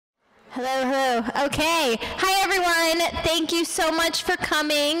Hello, hello. Okay. Hi, everyone. Thank you so much for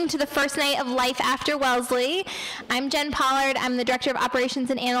coming to the first night of Life After Wellesley. I'm Jen Pollard. I'm the Director of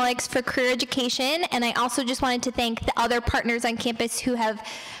Operations and Analytics for Career Education, and I also just wanted to thank the other partners on campus who have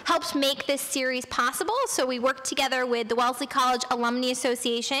helped make this series possible. So we work together with the Wellesley College Alumni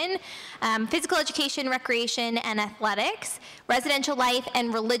Association, Physical Education, Recreation, and Athletics, Residential Life,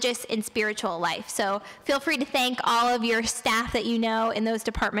 and Religious and Spiritual Life. So feel free to thank all of your staff that you know in those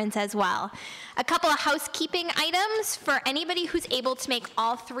departments as well. A couple of housekeeping items. For anybody who's able to make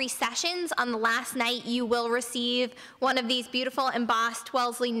all 3 sessions, on the last night you will receive one of these beautiful embossed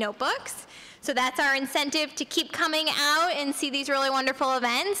Wellesley notebooks. So that's our incentive to keep coming out and see these really wonderful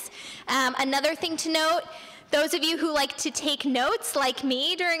events. Another thing to note, those of you who like to take notes like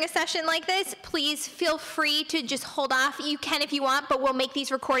me during a session like this, please feel free to just hold off. You can if you want, but we'll make these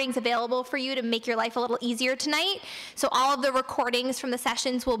recordings available for you to make your life a little easier tonight. So all of the recordings from the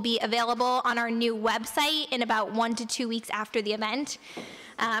sessions will be available on our new website in about 1 to 2 weeks after the event.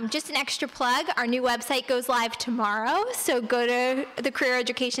 Just an extra plug, our new website goes live tomorrow, so go to the Career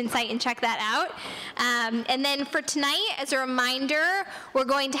Education site and check that out. And then for tonight, as a reminder, we're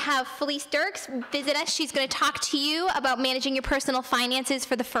going to have Felice Dirks visit us. She's going to talk to you about managing your personal finances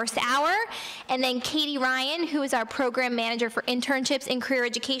for the first hour. And then Katie Ryan, who is our Program Manager for Internships in Career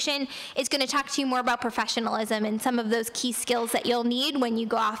Education, is going to talk to you more about professionalism and some of those key skills that you'll need when you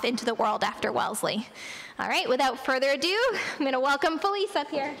go off into the world after Wellesley. All right, without further ado, I'm going to welcome Felice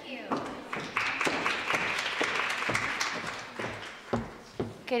up here. Thank you.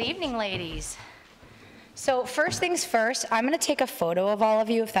 Good evening, ladies. So first things first, I'm going to take a photo of all of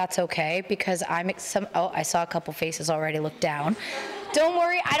you, if that's okay, because I saw a couple faces already look down. Don't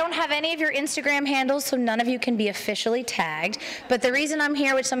worry, I don't have any of your Instagram handles, so none of you can be officially tagged. But the reason I'm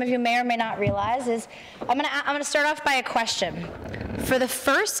here, which some of you may or may not realize, is I'm gonna start off by a question. For the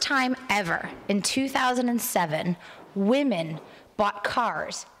first time ever in 2007, women bought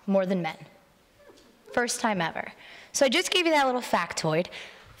cars more than men. First time ever. So I just gave you that little factoid.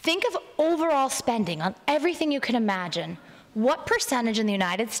 Think of overall spending on everything you can imagine. What percentage in the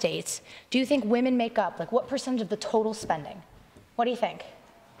United States do you think women make up? Like what percentage of the total spending? What do you think?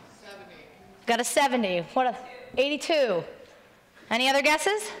 70. Got a 70. What a 82. Any other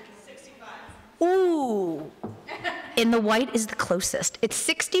guesses? 65. Ooh. In the white is the closest. It's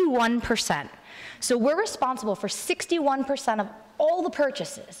 61%. So we're responsible for 61% of all the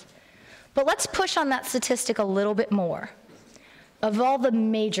purchases. But let's push on that statistic a little bit more. Of all the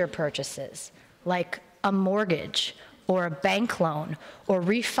major purchases, like a mortgage or a bank loan or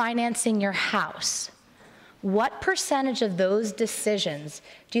refinancing your house, what percentage of those decisions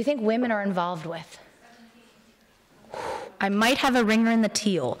do you think women are involved with? I might have a ringer in the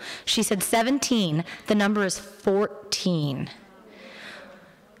teal. She said 17. The number is 14. Do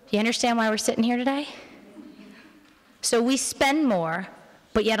you understand why we're sitting here today? So we spend more,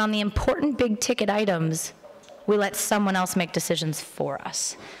 but yet on the important big ticket items, we let someone else make decisions for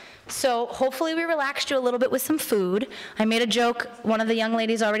us. So hopefully we relaxed you a little bit with some food. I made a joke. One of the young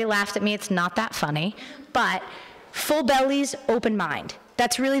ladies already laughed at me. It's not that funny. But full bellies, open mind.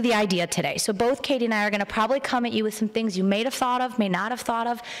 That's really the idea today. So both Katie and I are going to probably come at you with some things you may have thought of, may not have thought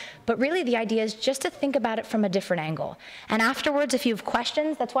of. But really the idea is just to think about it from a different angle. And afterwards, if you have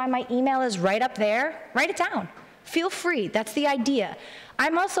questions, that's why my email is right up there. Write it down. Feel free. That's the idea.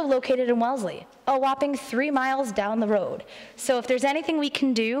 I'm also located in Wellesley, a whopping 3 miles down the road. So if there's anything we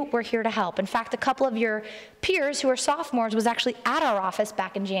can do, we're here to help. In fact, a couple of your peers who are sophomores was actually at our office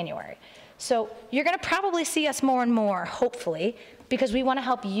back in January. So you're going to probably see us more and more, hopefully, because we want to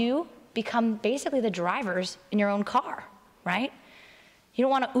help you become basically the drivers in your own car, right? You don't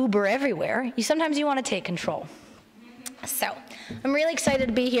want to Uber everywhere. Sometimes you want to take control. So I'm really excited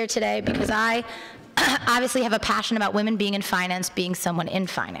to be here today because I obviously have a passion about women being in finance, being someone in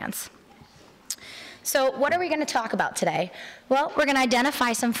finance. So what are we going to talk about today? Well, we're going to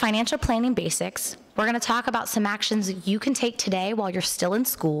identify some financial planning basics. We're going to talk about some actions you can take today while you're still in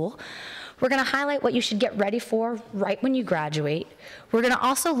school. We're going to highlight what you should get ready for right when you graduate. We're going to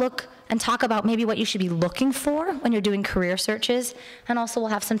also look and talk about maybe what you should be looking for when you're doing career searches, and also we'll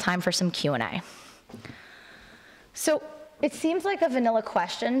have some time for some Q&A. So it seems like a vanilla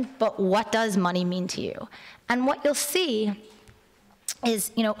question, but what does money mean to you? And what you'll see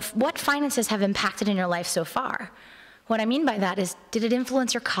is, what finances have impacted in your life so far? What I mean by that is, did it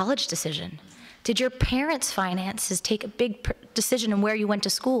influence your college decision? Did your parents' finances take a big decision in where you went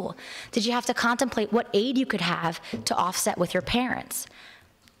to school? Did you have to contemplate what aid you could have to offset with your parents?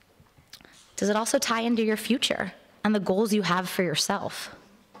 Does it also tie into your future and the goals you have for yourself?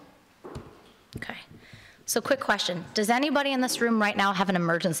 Okay. So quick question. Does anybody in this room right now have an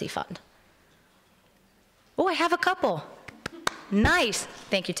emergency fund? Oh, I have a couple. Nice.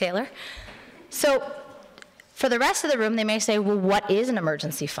 Thank you, Taylor. So for the rest of the room, they may say, well, what is an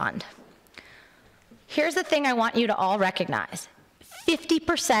emergency fund? Here's the thing I want you to all recognize.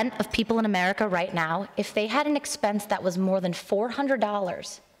 50% of people in America right now, if they had an expense that was more than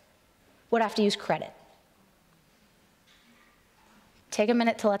 $400, would have to use credit. Take a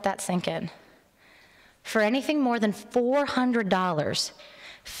minute to let that sink in. For anything more than $400,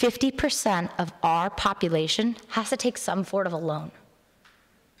 50% of our population has to take some sort of a loan.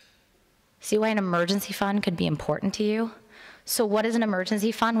 See why an emergency fund could be important to you? So what is an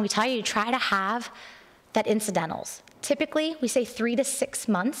emergency fund? We tell you, try to have that incidentals. Typically, we say 3 to 6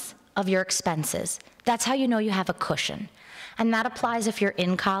 months of your expenses. That's how you know you have a cushion. And that applies if you're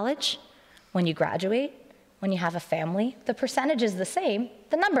in college, when you graduate, when you have a family. The percentage is the same,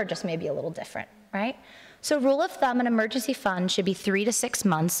 the number just may be a little different, right? So rule of thumb, an emergency fund should be 3 to 6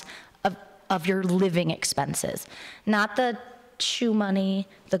 months of your living expenses, not the shoe money,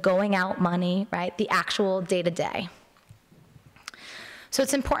 the going out money, right? The actual day-to-day. So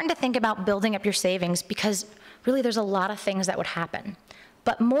it's important to think about building up your savings because really there's a lot of things that would happen.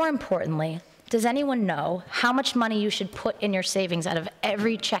 But more importantly, does anyone know how much money you should put in your savings out of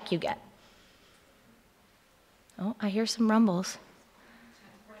every check you get? Oh, I hear some rumbles.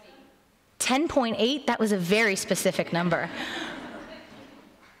 10.8, that was a very specific number.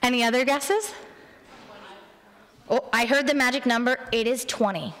 Any other guesses? Oh, I heard the magic number, it is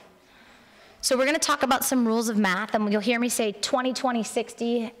 20. So we're gonna talk about some rules of math, and you'll hear me say 20, 20,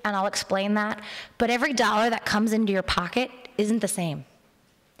 60, and I'll explain that. But every dollar that comes into your pocket isn't the same.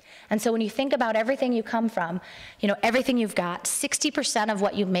 And so when you think about everything you come from, you know, everything you've got, 60% of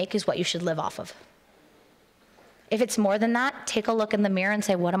what you make is what you should live off of. If it's more than that, take a look in the mirror and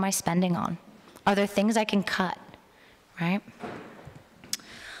say, what am I spending on? Are there things I can cut, right?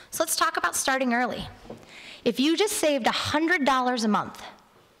 So let's talk about starting early. If you just saved $100 a month,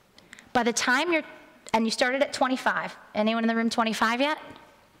 by the time and you started at 25, anyone in the room 25 yet?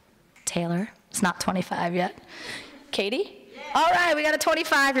 Taylor, it's not 25 yet. Katie? Yeah. All right, we got a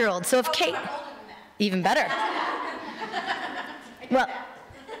 25-year-old. So if Kate, even better. Well,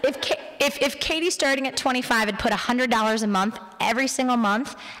 if Katie's starting at 25 and put $100 a month every single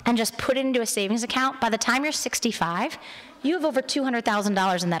month and just put it into a savings account, by the time you're 65, you have over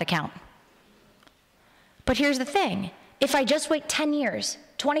 $200,000 in that account. But here's the thing. If I just wait 10 years,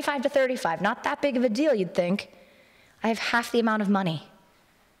 25 to 35, not that big of a deal, you'd think, I have half the amount of money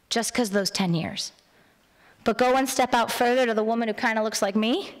just because of those 10 years. But go one step out further to the woman who kind of looks like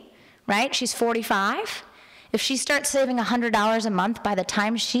me, right? She's 45. If she starts saving $100 a month, by the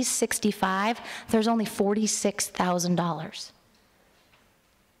time she's 65, there's only $46,000.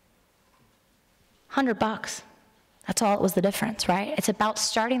 $100. That's all it was the difference, right? It's about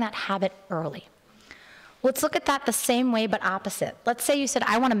starting that habit early. Let's look at that the same way, but opposite. Let's say you said,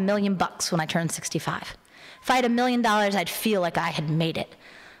 I want $1 million when I turn 65. If I had $1 million, I'd feel like I had made it.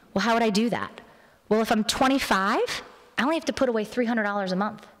 Well, how would I do that? Well, if I'm 25, I only have to put away $300 a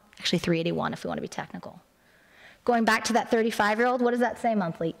month. Actually, $381 if we want to be technical. Going back to that 35-year-old, what does that say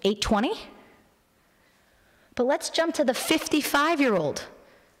monthly? $820? But let's jump to the 55-year-old.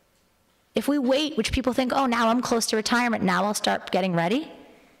 If we wait, which people think, oh, now I'm close to retirement, now I'll start getting ready.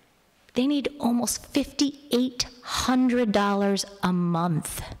 They need almost $5,800 a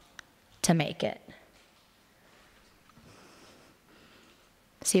month to make it.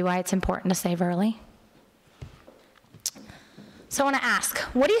 See why it's important to save early? So I want to ask,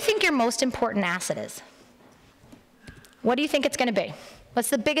 what do you think your most important asset is? What do you think it's going to be?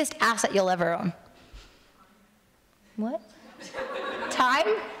 What's the biggest asset you'll ever own? What? Time?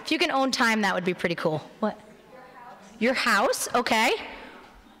 If you can own time, that would be pretty cool. What? Your house? Okay.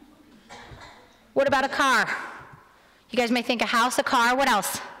 What about a car? You guys may think a house, a car, what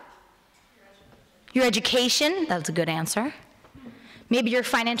else? Your education? That's a good answer. Maybe your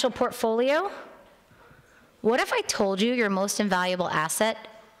financial portfolio? What if I told you your most invaluable asset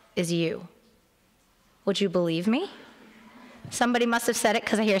is you? Would you believe me? Somebody must have said it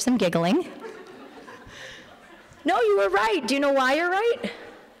because I hear some giggling. No, you were right. Do you know why you're right?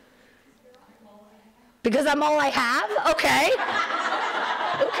 Because I'm all I have? Okay.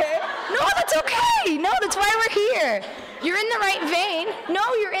 Okay. No, that's okay. No, that's why we're here. You're in the right vein.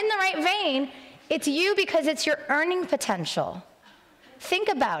 No, you're in the right vein. It's you because it's your earning potential. Think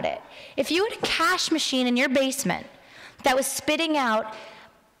about it. If you had a cash machine in your basement that was spitting out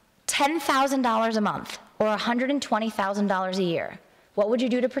 $10,000 a month or $120,000 a year, what would you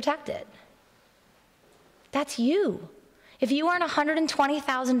do to protect it? That's you. If you earn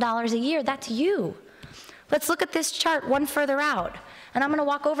 $120,000 a year, that's you. Let's look at this chart one further out. And I'm going to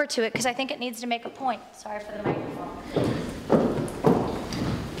walk over to it because I think it needs to make a point. Sorry for the microphone.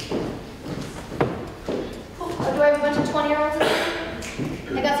 Oh, do I have a bunch of 20-year-olds in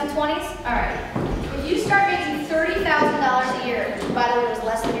here? I got some 20s? All right. If you start making $30,000 a year, which by the way was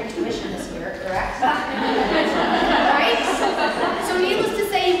less than your tuition this year, correct? Right? So needless to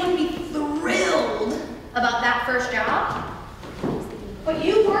say, you wouldn't be thrilled about that first job. But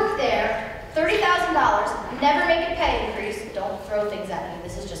you work there, $30,000, never make a pay increase. Don't throw things at me.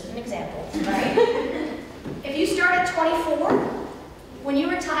 This is just an example, right? If you start at 24, when you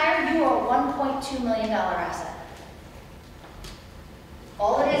retire, you are a $1.2 million asset.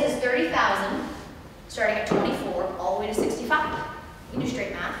 All it is $30,000, starting at 24, all the way to 65. You can do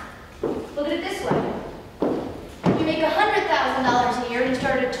straight math. Look at it this way. You make $100,000 a year and you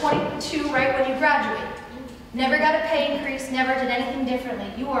started at 22 right when you graduate. Never got a pay increase, never did anything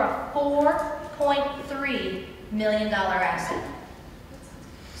differently. You are a $4.3 million asset.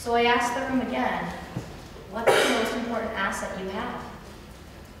 So I asked the room again, what's the most important asset you have?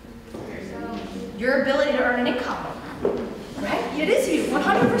 Your ability to earn an income, right? It is you,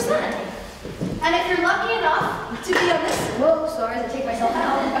 100%. And if you're lucky enough to be on this, whoa, sorry, I take myself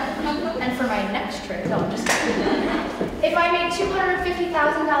out. And for my next trick, no, I'm just kidding. If I made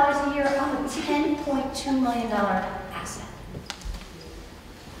 $250,000 a year, I'm a $10.2 million asset.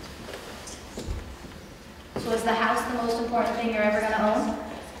 So is the house the most important thing you're ever going to own?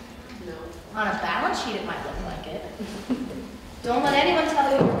 No. On a balance sheet, it might look like it. Don't let anyone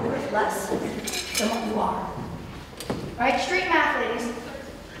tell you you're worth less than what you are. All right, straight math, ladies.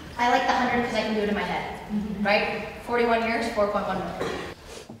 I like the 100 because I can do it in my head, right? 41 years, 4.1 million.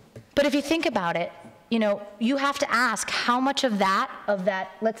 But if you think about it, you know, you have to ask how much of that,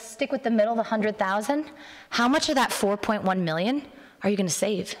 let's stick with the middle, the 100,000, how much of that 4.1 million are you going to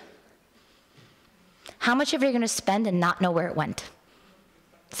save? How much of it are you going to spend and not know where it went?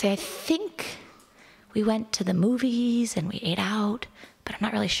 Say, I think we went to the movies and we ate out, but I'm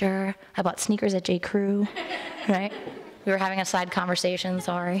not really sure. I bought sneakers at J. Crew, right? We were having a side conversation,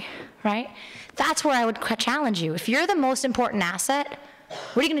 sorry, right? That's where I would challenge you. If you're the most important asset,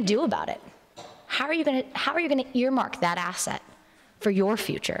 what are you going to do about it? How are you going to earmark that asset for your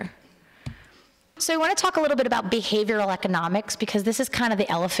future? So I want to talk a little bit about behavioral economics because this is kind of the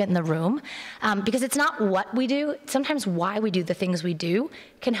elephant in the room. Because it's not what we do, sometimes why we do the things we do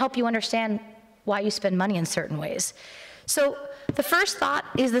can help you understand why you spend money in certain ways. So the first thought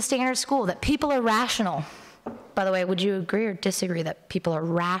is the standard school, that people are rational. By the way, would you agree or disagree that people are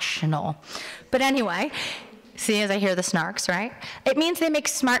rational? But anyway, see as I hear the snarks, right? It means they make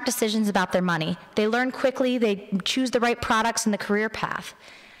smart decisions about their money. They learn quickly, they choose the right products in the career path.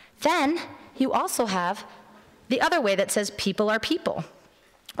 Then you also have the other way that says people are people,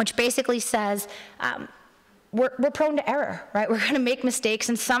 which basically says we're prone to error, right? We're gonna make mistakes,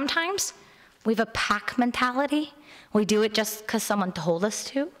 and sometimes we have a pack mentality. We do it just because someone told us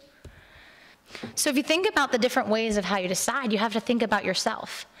to. So if you think about the different ways of how you decide, you have to think about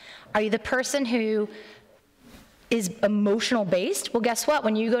yourself. Are you the person who is emotional based? Well, guess what?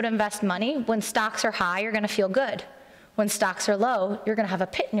 When you go to invest money, when stocks are high, you're going to feel good. When stocks are low, you're going to have a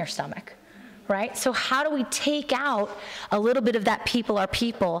pit in your stomach, right? So how do we take out a little bit of that people are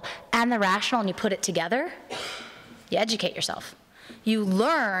people and the rational and you put it together? You educate yourself. You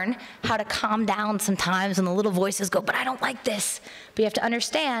learn how to calm down sometimes when the little voices go, but I don't like this. But you have to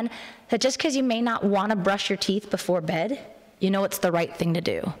understand that just because you may not want to brush your teeth before bed, you know it's the right thing to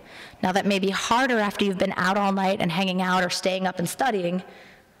do. Now that may be harder after you've been out all night and hanging out or staying up and studying.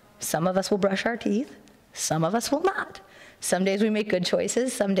 Some of us will brush our teeth, some of us will not. Some days we make good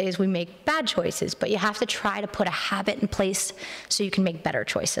choices, some days we make bad choices, but you have to try to put a habit in place so you can make better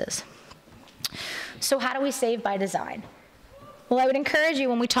choices. So how do we save by design? Well, I would encourage you,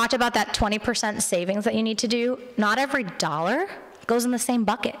 when we talked about that 20% savings that you need to do, not every dollar goes in the same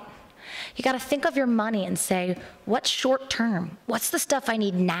bucket. You got to think of your money and say, what's short term? What's the stuff I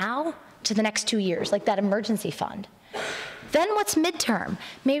need now to the next 2 years, like that emergency fund? Then what's midterm?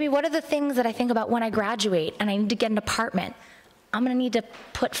 Maybe what are the things that I think about when I graduate and I need to get an apartment? I'm going to need to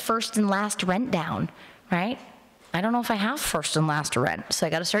put first and last rent down, right? I don't know if I have first and last rent, so I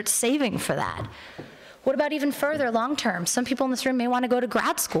got to start saving for that. What about even further, long term? Some people in this room may want to go to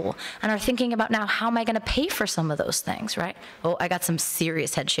grad school and are thinking about now, how am I going to pay for some of those things, right? Oh, I got some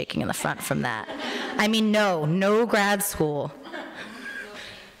serious head shaking in the front from that. I mean, no grad school.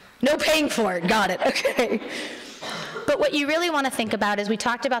 No paying for it, got it, okay. But what you really want to think about is, we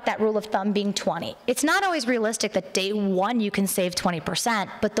talked about that rule of thumb being 20. It's not always realistic that day one you can save 20%,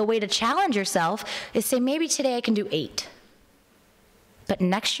 but the way to challenge yourself is say, maybe today I can do 8. But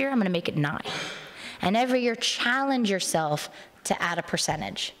next year I'm going to make it 9. And every year, challenge yourself to add a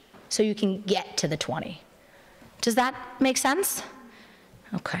percentage so you can get to the 20. Does that make sense?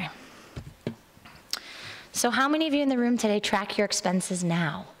 Okay. So how many of you in the room today track your expenses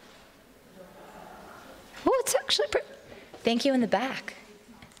now? Oh, it's actually thank you in the back.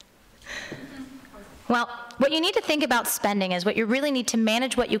 Well, what you need to think about spending is what you really need to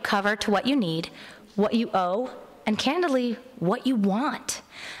manage what you cover to what you need, what you owe, and candidly, what you want.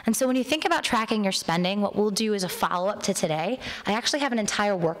 And so when you think about tracking your spending, what we'll do is a follow-up to today. I actually have an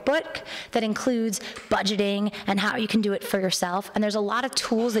entire workbook that includes budgeting and how you can do it for yourself. And there's a lot of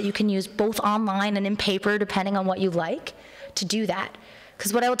tools that you can use both online and in paper, depending on what you like, to do that.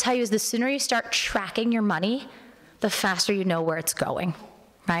 Because what I will tell you is the sooner you start tracking your money, the faster you know where it's going.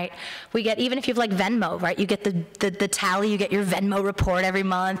 Right? We get, even if you have like Venmo, right? You get the tally, you get your Venmo report every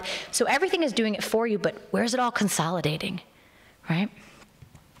month. So everything is doing it for you, but where's it all consolidating, right?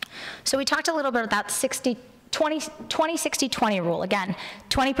 So we talked a little bit about 20-60-20 rule. Again,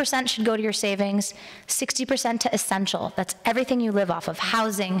 20% should go to your savings, 60% to essential. That's everything you live off of: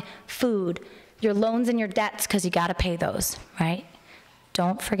 housing, food, your loans and your debts, because you got to pay those, right?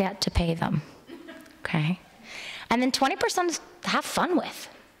 Don't forget to pay them, okay? And then 20% is have fun with,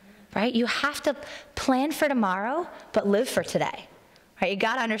 right? You have to plan for tomorrow, but live for today, right? You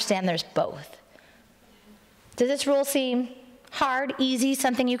got to understand there's both. Does this rule seem hard, easy,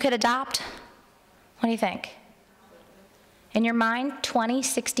 something you could adopt? What do you think? In your mind,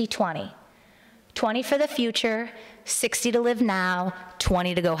 20-60-20. 20 for the future, 60 to live now,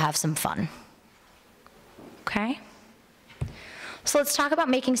 20 to go have some fun. Okay? So let's talk about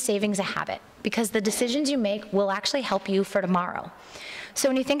making savings a habit, because the decisions you make will actually help you for tomorrow. So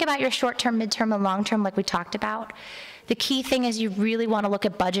when you think about your short-term, mid-term, and long-term, like we talked about, the key thing is you really want to look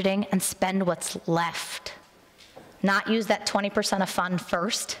at budgeting and spend what's left. Not use that 20% of fun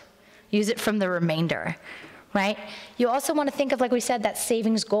first. Use it from the remainder, right? You also want to think of, like we said, that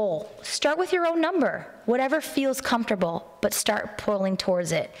savings goal. Start with your own number, whatever feels comfortable, but start pulling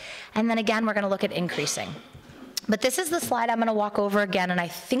towards it. And then again, we're going to look at increasing. But this is the slide I'm going to walk over again, and I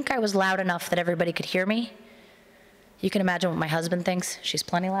think I was loud enough that everybody could hear me. You can imagine what my husband thinks. She's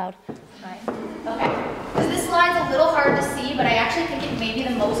plenty loud. Right. Okay. Because this slide's a little hard to see, but I actually think it may be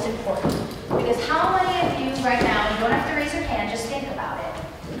the most important. Because how many of you right now, you don't have to raise your hand, just think about it,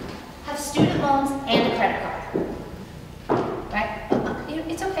 have student loans and a credit card? Right?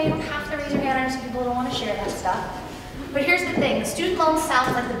 It's okay, you don't have to raise your hand. I know some people don't want to share that stuff. But here's the thing, the student loan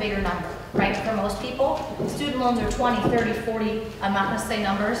sounds like the bigger number, right? For most people, student loans are 20, 30, 40, I'm not gonna say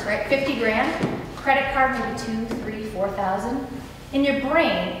numbers, right? 50 grand, credit card maybe 2, 3, 4,000. In your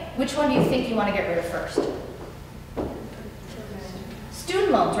brain, which one do you think you wanna get rid of first?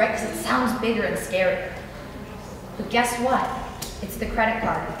 Student loans, right? Because it sounds bigger and scarier. But guess what? It's the credit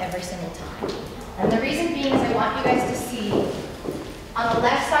card every single time. And the reason being is I want you guys to see, on the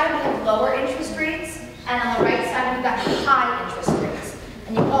left side we have lower interest rates, and on the right side we've got high interest rates.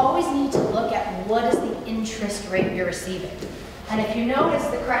 And you always need to look at what is the interest rate you're receiving. And if you notice,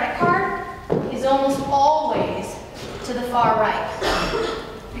 the credit card is almost always to the far right.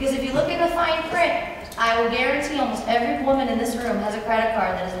 Because if you look at the fine print, I will guarantee almost every woman in this room has a credit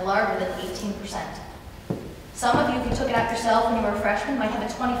card that is larger than 18%. Some of you, if you took it out yourself when you were a freshman, might have a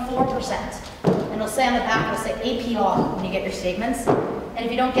 24%. And it'll say on the back, it'll say APR when you get your statements. And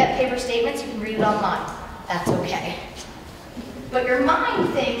if you don't get paper statements, you can read it online. That's okay. But your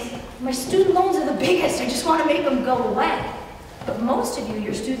mind thinks, my student loans are the biggest, I just want to make them go away. But most of you,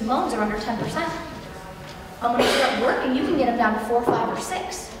 your student loans are under 10%. And when you start working, you can get them down to 4, 5, or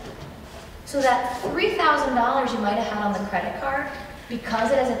 6. So that $3,000 you might have had on the credit card,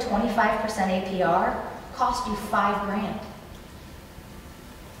 because it has a 25% APR, cost you $5 grand.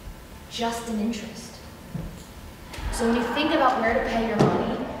 Just in interest. So when you think about where to pay your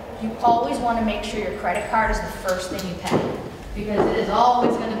money, you always want to make sure your credit card is the first thing you pay, because it is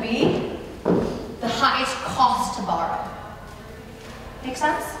always going to be the highest cost to borrow. Make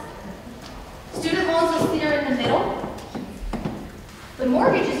sense? Student loans is here in the middle. The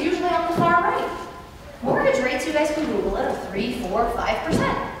mortgage is usually on the far right. Mortgage rates, you guys can Google it, of 3, 4,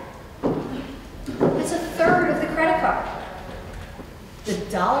 5%. That's a third of the credit card. The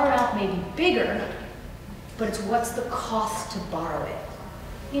dollar amount may be bigger, but it's what's the cost to borrow it.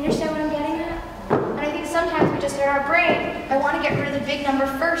 You understand what I'm getting at? And I think sometimes we just in our brain, I want to get rid of the big number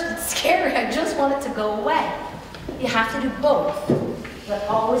first. It's scary. I just want it to go away. You have to do both. But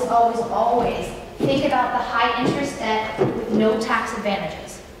always, always, always think about the high interest debt with no tax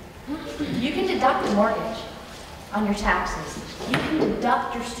advantages. You can deduct the mortgage on your taxes. You can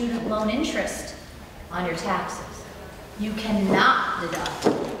deduct your student loan interest on your taxes. You cannot deduct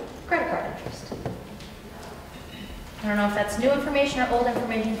credit card interest. I don't know if that's new information or old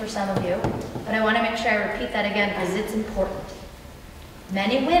information for some of you, but I want to make sure I repeat that again because it's important.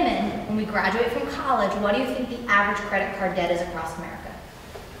 Many women, when we graduate from college, what do you think the average credit card debt is across America?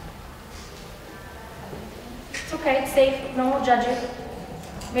 It's okay, it's safe, no one will judge you.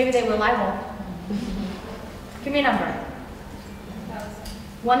 Maybe they will, I won't. Give me a number.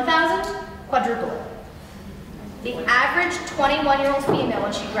 1,000? Quadruple it. The average 21-year-old female,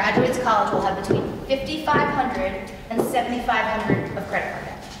 when she graduates college, will have between $5,500 and $7,500 of credit card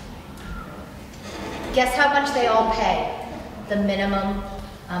debt. Guess how much they all pay? The minimum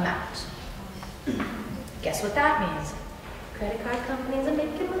amount. Guess what that means? Credit card companies are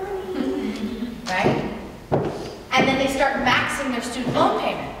making money, right? And then they start maxing their student loan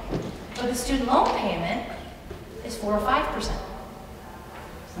payment. But the student loan payment is 4 or 5%.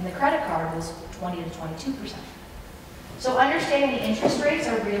 And the credit card was 20 to 22%. So understanding the interest rates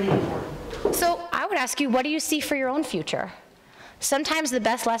are really important. So I would ask you, what do you see for your own future? Sometimes the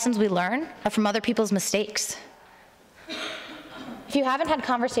best lessons we learn are from other people's mistakes. If you haven't had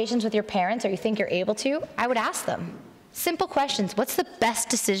conversations with your parents or you think you're able to, I would ask them. Simple questions. What's the best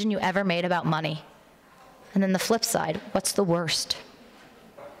decision you ever made about money? And then the flip side, what's the worst?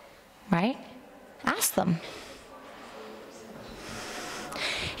 Right? Ask them.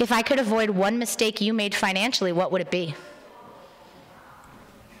 If I could avoid one mistake you made financially, what would it be?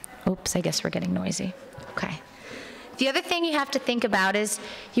 Oops, I guess we're getting noisy. Okay. The other thing you have to think about is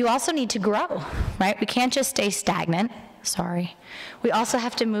you also need to grow, right? We can't just stay stagnant. Sorry. We also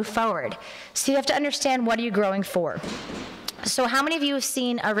have to move forward. So you have to understand, what are you growing for? So how many of you have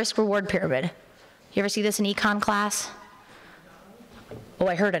seen a risk-reward pyramid? You ever see this in econ class? Oh,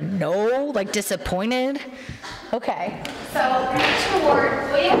 I heard a no, like disappointed. Okay. So risk-reward,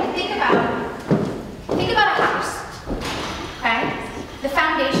 what you have to think about a house, okay? The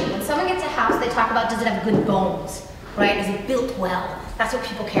foundation. When someone gets a house, they talk about, does it have good bones, right? Is it built well? That's what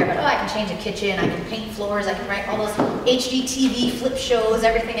people care about. Oh, I can change a kitchen, I can paint floors, I can write all those HGTV flip shows,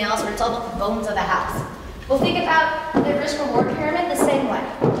 everything else, where it's all about the bones of the house. Well, think about the risk-reward pyramid the same way.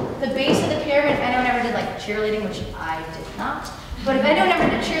 The base of the pyramid, if anyone ever did like cheerleading, which I did not, but if anyone ever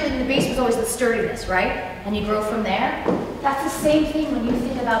did cheerleading, the base was always the sturdiness, right? And you grow from there. That's the same thing when you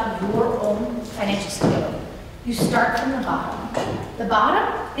think about your own financial stability. You start from the bottom. The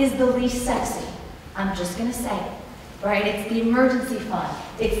bottom is the least sexy. I'm just gonna say it, right? It's the emergency fund.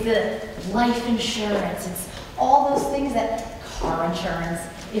 It's the life insurance. It's all those things that, car insurance,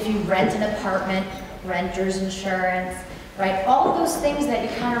 if you rent an apartment, renter's insurance, right? All of those things that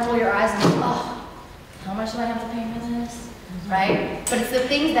you kind of roll your eyes and go, oh, how much do I have to pay for this? Right? But it's the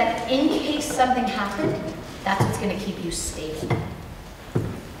things that, in case something happened, that's what's going to keep you stable.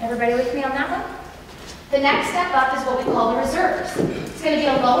 Everybody with me on that one? The next step up is what we call the reserves. It's going to be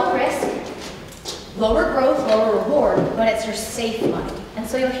a lower risk, lower growth, lower reward, but it's your safe money. And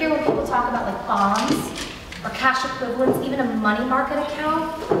so you'll hear when people talk about like bonds or cash equivalents, even a money market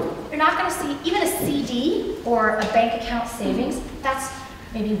account, you're not going to see even a CD or a bank account savings. That's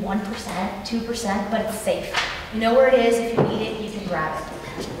maybe 1%, 2%, but it's safe. You know where it is. If you need it, you can grab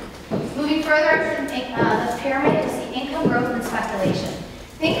it. Moving further up the pyramid is the income growth and speculation.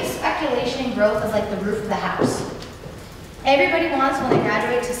 Think of speculation and growth as like the roof of the house. Everybody wants, when they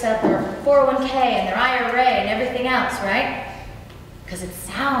graduate, to set up their 401k and their IRA and everything else, right? Because it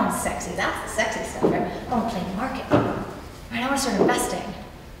sounds sexy. That's the sexy stuff, right? I want to play the market. Right? I want to start investing.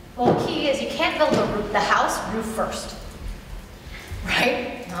 Well, the key is you can't build the house roof first.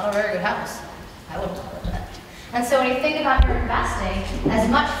 Right? Not a very good house. I wouldn't call it that. And so when you think about your investing, as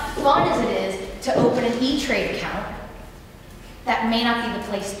much fun as it is to open an E-Trade account, that may not be the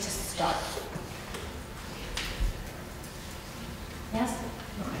place to start. Yes?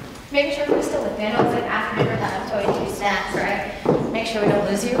 Making sure we're still with me. I know it's like after dinner time, so I do snacks, right? Make sure we don't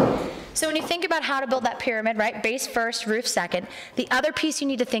lose you. So when you think about how to build that pyramid, right? Base first, roof second. The other piece you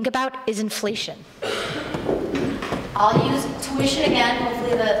need to think about is inflation. I'll use tuition again.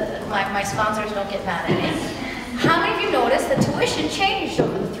 Hopefully my sponsors don't get mad at me. How many of you noticed that tuition changed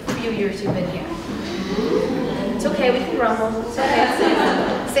over the few years you've been here? It's okay, we can grumble. It's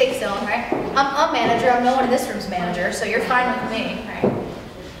okay, it's safe zone, right? I'm a manager. I'm no one in this room's manager, so you're fine with me, right?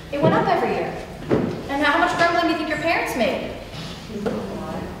 It went up every year. And how much grumbling do you think your parents made?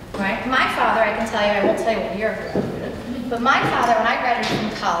 Right? My father, I can tell you, I won't tell you what year I graduated, but my father, when I graduated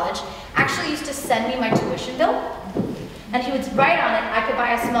from college, actually used to send me my tuition bill. And he would write on it, I could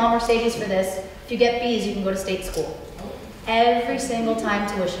buy a small Mercedes for this. If you get B's, you can go to state school. Every single time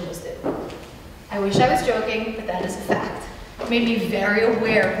tuition was due. I wish I was joking, but that is a fact. It made me very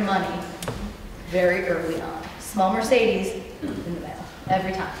aware of money very early on. Small Mercedes in the mail,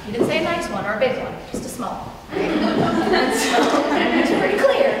 every time. He didn't say a nice one or a big one, just a small one. And so, it's pretty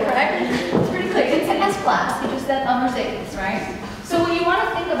clear, right? It's pretty clear. It's an S-class, you just said a Mercedes, right? So what you want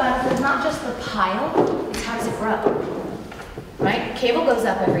to think about is it's not just the pile, it's how does it grow, right? Cable goes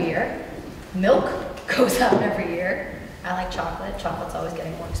up every year. Milk goes up every year. I like chocolate. Chocolate's always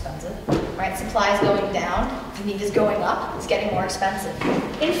getting more expensive, right? Supply is going down. Need is going up. It's getting more expensive.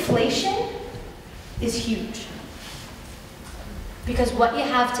 Inflation is huge because what you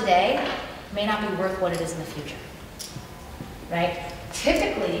have today may not be worth what it is in the future, right?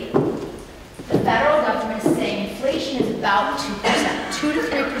 Typically, the federal government is saying inflation is about 2%, 2 to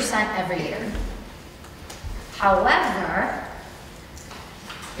 3% every year. However,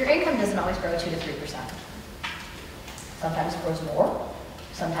 your income doesn't always grow 2 to 3%. Sometimes it grows more,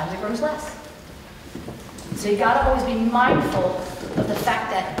 sometimes it grows less. So you gotta always be mindful of the fact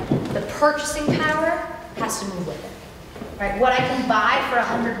that the purchasing power has to move with it. Right? What I can buy for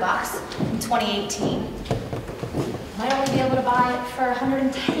 $100 in 2018, I might only be able to buy it for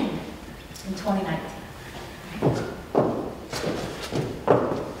 110 in 2019.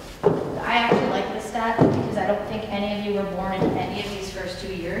 I actually like this stat because I don't think any of you were born in any of these first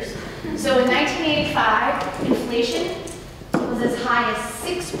 2 years. So in 1985, inflation was as high as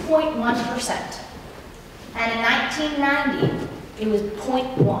 6.1%. And in 1990, it was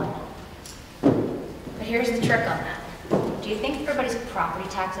 0.1. But here's the trick on that. Do you think everybody's property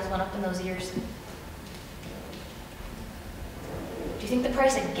taxes went up in those years? Do you think the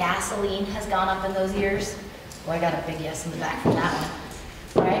price of gasoline has gone up in those years? Well, I got a big yes in the back from that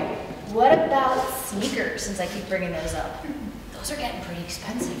one, right? What about sneakers, since I keep bringing those up? Those are getting pretty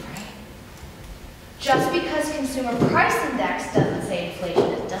expensive, right? Just because Consumer Price Index doesn't say inflation,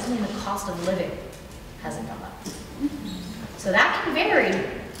 it doesn't mean the cost of living hasn't gone up. So that can vary,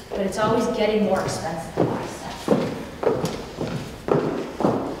 but it's always getting more expensive to buy stuff.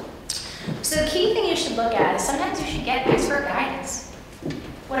 So the key thing you should look at is sometimes you should get expert guidance.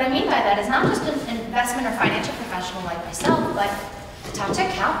 What I mean by that is not just an investment or financial professional like myself, but talk to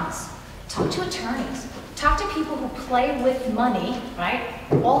accountants, talk to attorneys, talk to people who play with money, right,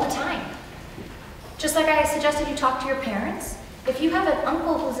 all the time. Just like I suggested you talk to your parents. If you have an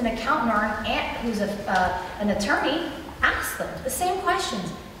uncle who's an accountant or an aunt who's an attorney, ask them the same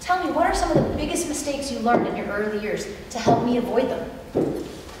questions. Tell me, what are some of the biggest mistakes you learned in your early years to help me avoid them?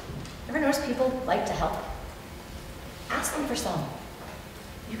 Ever notice people like to help? Ask them for some.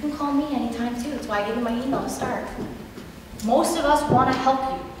 You can call me anytime too. That's why I gave you my email to start. Most of us want to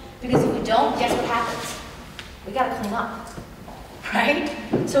help you because if we don't, guess what happens? We got to clean up, right?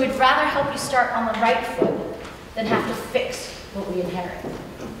 So we'd rather help you start on the right foot than have to fix what we inherit.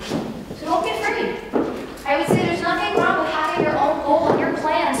 So don't be afraid. I would say there's nothing wrong with having your own goal and your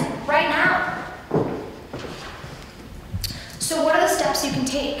plans right now. So what are the steps you can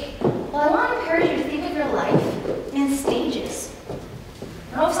take? Well, I want to encourage you to think of your life in stages.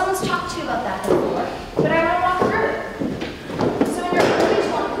 I don't know if someone's talked to you about that before, but I want to walk through it. So in your early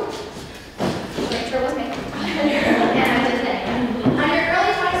 20s, make sure it was me. Yeah, I did today. On your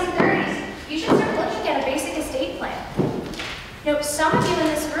early 20s and 30s, you should start looking at a basic estate plan. You know, some of you in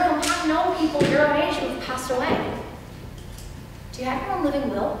this room have known people your own age who have passed away. Do you have your own living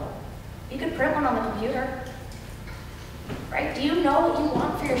will? You could print one on the computer. Right? Do you know what you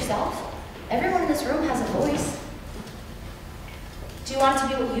want for yourself? Everyone in this room has a voice. Do you want it to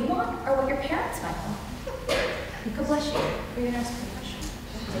be what you want or what your parents might want? God bless you. Are you going to ask me a question?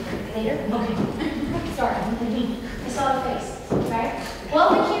 Later? Okay. Sorry. I saw the face. Right?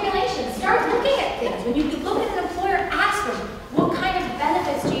 Wealth accumulation. Start looking at things. When you look at an employer, ask them, what kind of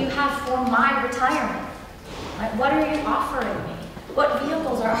benefits do you have for my retirement? Right? What are you offering me? What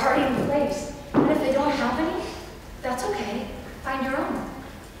vehicles are already in place? And if they don't have any, that's okay. Find your own.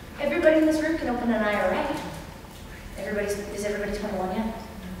 Everybody in this room can open an IRA. Is everybody 21 yet?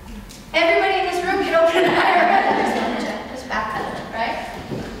 Everybody in this room can open an IRA. Just back that up, right?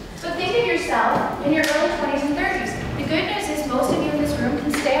 So think of yourself in your early 20s and 30s. The good news is most of you in this room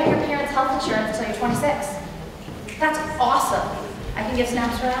can stay on your parents' health insurance until you're 26. That's awesome. I can give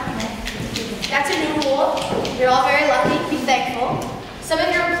snaps for that. Right? That's a new rule. You're all very lucky. Be thankful. Some of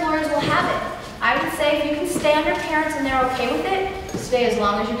your employers will have it. I would say if you can stay on your parents and they're okay with it, stay as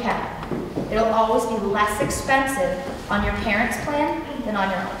long as you can. It'll always be less expensive on your parents' plan than on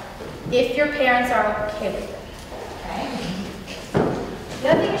your own, if your parents are okay with it. Okay? The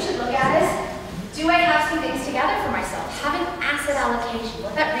other thing you should look at is, do I have some things together for myself? Have an asset allocation.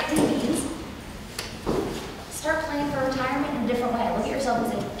 What that really means, start planning for retirement in a different way. Look at yourself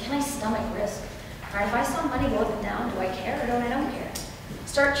and say, can I stomach risk? All right, if I saw money go up and down, do I care or don't I don't care?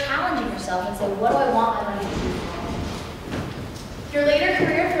 Start challenging yourself and say, what do I want my money to do? Your later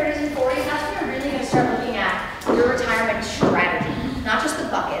career, 30s and 40s, that's when you're really going to start looking at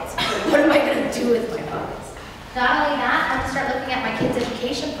pockets. What am I going to do with my pockets? Not only that, I'm going to start looking at my kids'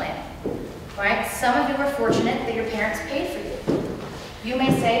 education plan. Right? Some of you are fortunate that your parents paid for you. You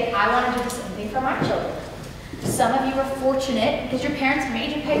may say, I want to do the same thing for my children. Some of you are fortunate because your parents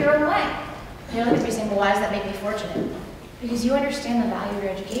made you pay your own way. You're looking at me saying, well, why does that make me fortunate? Because you understand the value of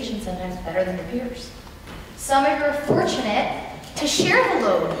your education sometimes better than your peers. Some of you are fortunate to share the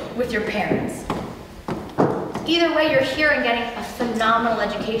load with your parents. Either way, you're here and getting a phenomenal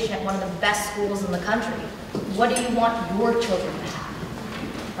education at one of the best schools in the country. What do you want your children to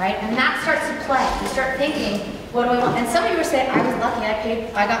have? Right? And that starts to play. You start thinking, what do I want? And some of you are saying, I was lucky,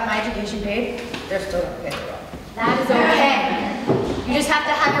 I got my education paid. They're still going to pay their own. That is okay. You just have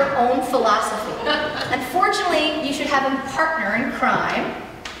to have your own philosophy. Unfortunately, you should have a partner in crime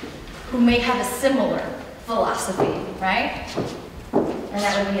who may have a similar philosophy, right? And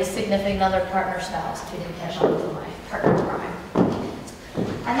that would be a significant other, partner, spouse, if you didn't catch on to my partner in crime.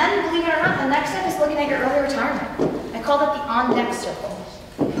 And then, believe it or not, the next step is looking at your early retirement. I call it the on-deck circle.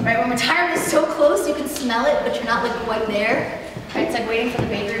 Right? When retirement is so close, you can smell it, but you're not like quite there. Right? It's like waiting for the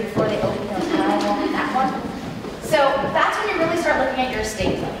bakery before they open. I want that one. So that's when you really start looking at your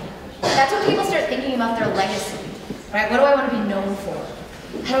estate planning. That's when people start thinking about their legacy. Right? What do I want to be known for?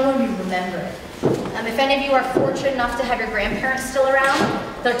 How do I want to be remembered? If any of you are fortunate enough to have your grandparents still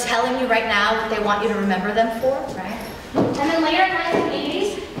around, they're telling you right now what they want you to remember them for, right? And then later in life in the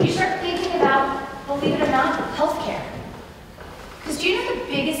 80s, you start thinking about, believe it or not, healthcare. Because do you know the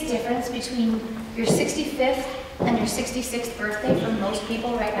biggest difference between your 65th and your 66th birthday for most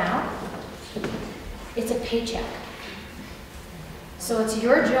people right now? It's a paycheck. So it's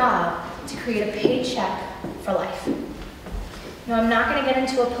your job to create a paycheck for life. Now, I'm not going to get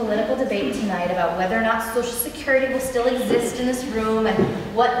into a political debate tonight about whether or not Social Security will still exist in this room and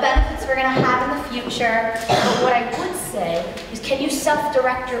what benefits we're going to have in the future. But what I would say is, can you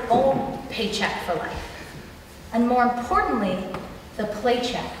self-direct your own paycheck for life? And more importantly, the play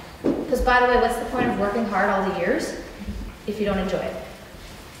check. Because by the way, what's the point of working hard all the years if you don't enjoy it?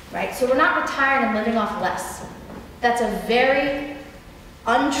 Right? So we're not retiring and living off less. That's a very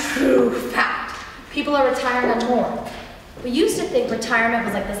untrue fact. People are retiring on more. We used to think retirement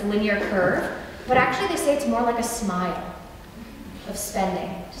was like this linear curve, but actually they say it's more like a smile of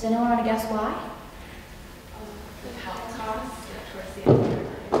spending. Does anyone want to guess why?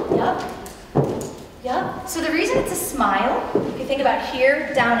 Yep. So the reason it's a smile, if you think about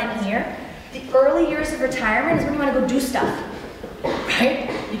here, down, and here, the early years of retirement is when you want to go do stuff, right?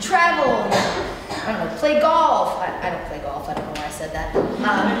 You travel, I don't know, play golf. I don't play golf, I don't know why I said that.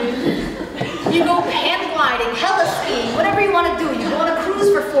 You go hand gliding, heli skiing, whatever you want to do. You go on a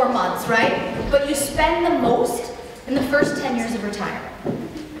cruise for 4 months, right? But you spend the most in the first 10 years of retirement.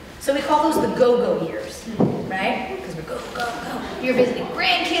 So we call those the go-go years, right? Because we're go, go, go. You're visiting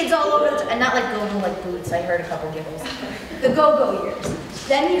grandkids all over the time, and not like go-go like boots. I heard a couple giggles. The go-go years.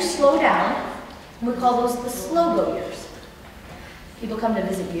 Then you slow down, and we call those the slow-go years. People come to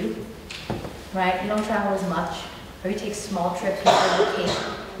visit you, right? You don't travel as much, or you take small trips before you Cape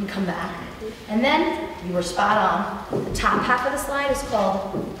and come back. And then, you were spot on, the top half of the slide is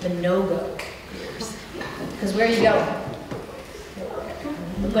called the no-go years. Because where are you going?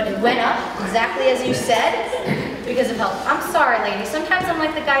 But it went up, exactly as you said, because of health. I'm sorry, ladies. Sometimes I'm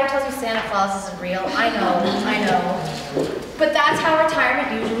like the guy who tells you Santa Claus isn't real. I know. But that's how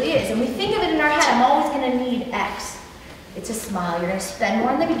retirement usually is. And we think of it in our head, I'm always going to need X. It's a smile. You're going to spend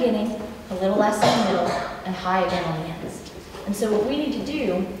more in the beginning, a little less in the middle, and high again on the ends. And so what we need to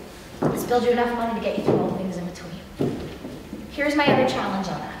do is build you enough money to get you through all the things in between. Here's my other challenge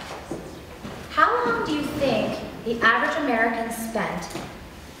on that. How long do you think the average American spent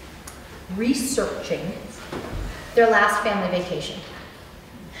researching their last family vacation?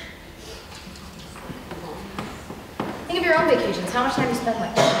 Think of your own vacations. How much time you spend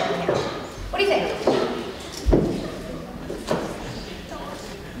like planning out? What do you think?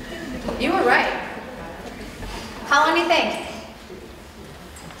 You were right. How long do you think?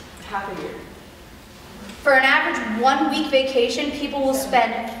 Half a year. For an average 1-week vacation, people will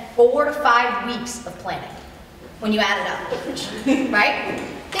spend 4 to 5 weeks of planning when you add it up, right?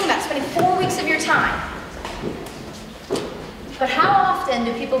 Think about it, spending 4 weeks of your time. But how often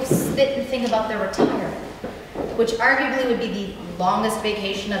do people sit and think about their retirement, which arguably would be the longest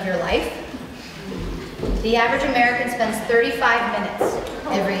vacation of your life? The average American spends 35 minutes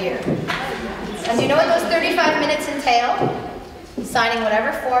every year. And do you know what those 35 minutes entail? Signing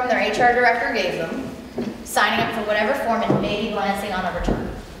whatever form their HR director gave them, signing up for whatever form, and maybe glancing on a return.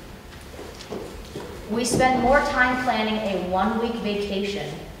 We spend more time planning a 1-week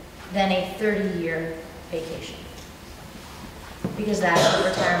vacation than a 30-year vacation. because that's what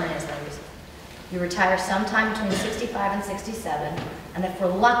retirement is, ladies. You retire sometime between 65 and 67, and if we're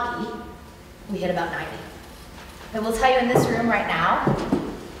lucky, we hit about 90. I will tell you in this room right now,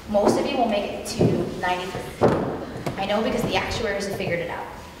 most of you will make it to 93. I know because the actuaries have figured it out.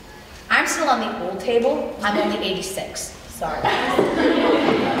 I'm still on the old table, I'm only 86. Sorry.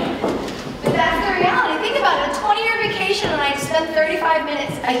 But that's the reality. Think about it, a 20-year vacation and I spend 35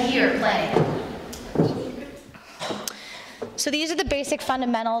 minutes a year planning it. So these are the basic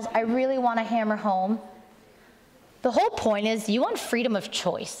fundamentals I really want to hammer home. The whole point is you want freedom of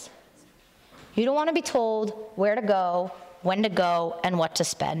choice. You don't want to be told where to go, when to go, and what to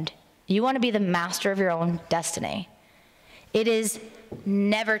spend. You want to be the master of your own destiny. It is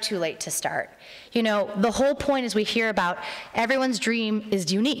never too late to start. You know, the whole point is we hear about everyone's dream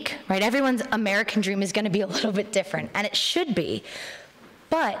is unique, right? Everyone's American dream is going to be a little bit different, and it should be.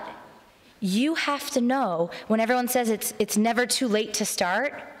 But you have to know when everyone says it's never too late to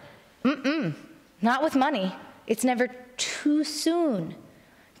start, not with money. It's never too soon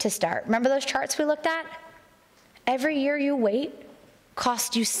to start. Remember those charts we looked at? Every year you wait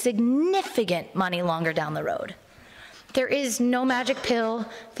costs you significant money longer down the road. There is no magic pill.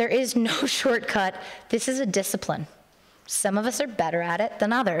 There is no shortcut. This is a discipline. Some of us are better at it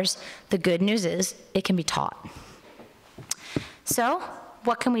than others. The good news is it can be taught. So,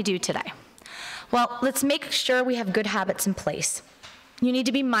 what can we do today? Well, let's make sure we have good habits in place. You need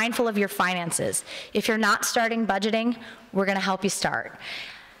to be mindful of your finances. If you're not starting budgeting, we're going to help you start.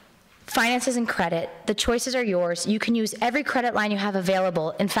 Finances and credit, the choices are yours. You can use every credit line you have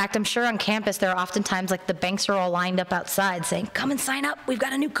available. In fact, I'm sure on campus there are oftentimes like the banks are all lined up outside saying, come and sign up, we've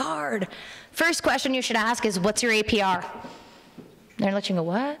got a new card. First question you should ask is, what's your APR? They're letting you go,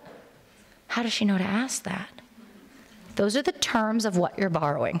 what? How does she know to ask that? Those are the terms of what you're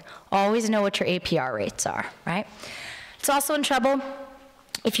borrowing. Always know what your APR rates are, right? It's also in trouble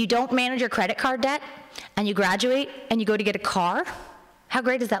if you don't manage your credit card debt and you graduate and you go to get a car. How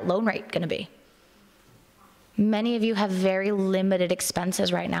great is that loan rate going to be? Many of you have very limited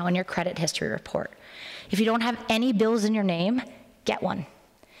expenses right now in your credit history report. If you don't have any bills in your name, get one.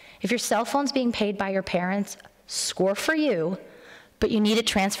 If your cell phone's being paid by your parents, score for you, but you need it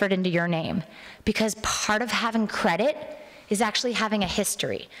transferred into your name, because part of having credit is actually having a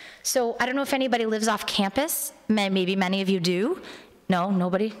history. So I don't know if anybody lives off campus. Maybe many of you do. No,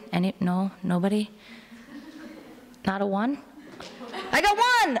 nobody? No, nobody? Not a one? I got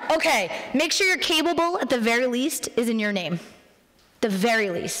one. Okay, make sure your cable bill at the very least is in your name. The very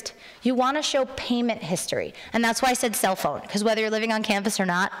least. You want to show payment history, and that's why I said cell phone, because whether you're living on campus or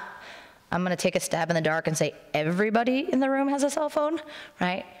not, I'm going to take a stab in the dark and say everybody in the room has a cell phone,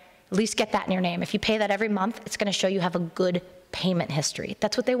 right? At least get that in your name. If you pay that every month, it's going to show you have a good payment history.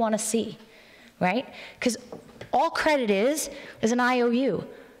 That's what they want to see, right? Because all credit is an IOU.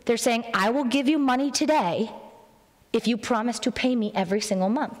 They're saying, I will give you money today if you promise to pay me every single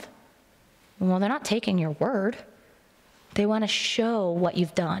month. Well, they're not taking your word. They want to show what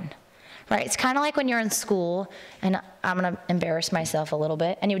you've done, right? It's kind of like when you're in school, and I'm going to embarrass myself a little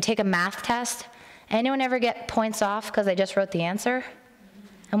bit, and you would take a math test. Anyone ever get points off because they just wrote the answer?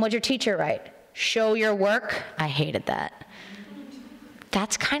 And what'd your teacher write? Show your work? I hated that.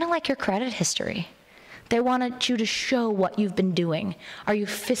 That's kind of like your credit history. They wanted you to show what you've been doing. Are you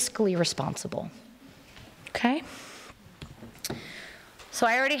fiscally responsible? Okay? So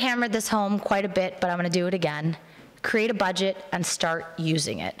I already hammered this home quite a bit, but I'm going to do it again. Create a budget and start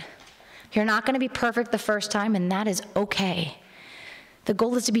using it. You're not going to be perfect the first time, and that is okay. The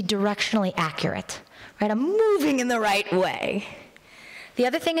goal is to be directionally accurate, right? I'm moving in the right way. The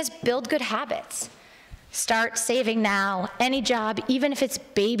other thing is build good habits. Start saving now. Any job, even if it's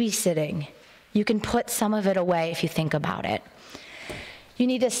babysitting, you can put some of it away if you think about it. You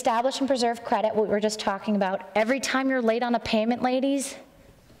need to establish and preserve credit, what we were just talking about. Every time you're late on a payment, ladies,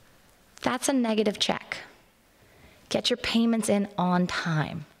 that's a negative check. Get your payments in on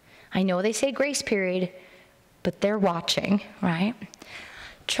time. I know they say grace period, but they're watching, right?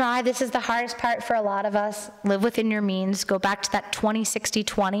 Try, this is the hardest part for a lot of us, live within your means. Go back to that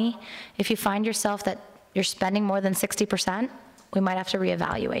 20-60-20. If you find yourself that you're spending more than 60%, we might have to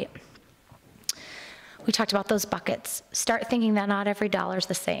reevaluate. We talked about those buckets. Start thinking that not every dollar is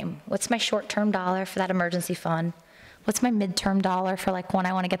the same. What's my short-term dollar for that emergency fund? What's my midterm dollar for like when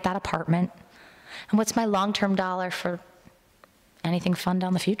I want to get that apartment? And what's my long-term dollar for anything fun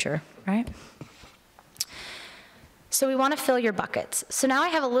down the future, right? So we want to fill your buckets. So now I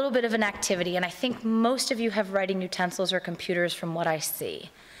have a little bit of an activity, and I think most of you have writing utensils or computers from what I see.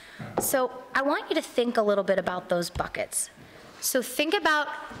 So I want you to think a little bit about those buckets. So think about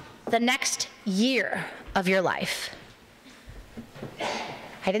the next year of your life.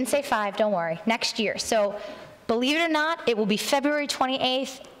 I didn't say 5, don't worry. Next year. So believe it or not, it will be February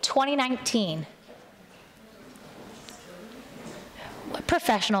 28th, 2019. What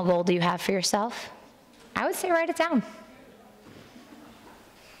professional goal do you have for yourself? I would say write it down.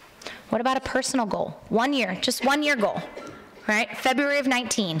 What about a personal goal? 1 year, just 1 year goal, right? February of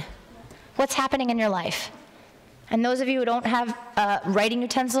 19. What's happening in your life? And those of you who don't have a writing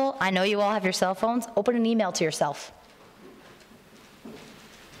utensil, I know you all have your cell phones, open an email to yourself.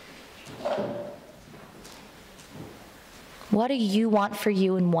 What do you want for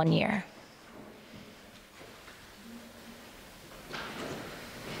you in 1 year?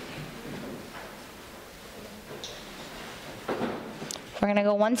 We're going to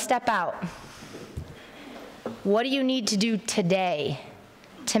go one step out. What do you need to do today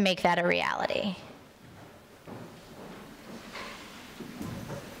to make that a reality?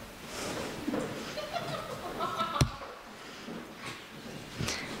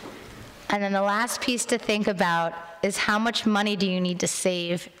 And then the last piece to think about is how much money do you need to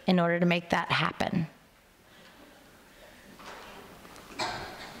save in order to make that happen?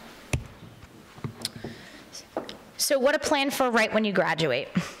 So what a plan for right when you graduate.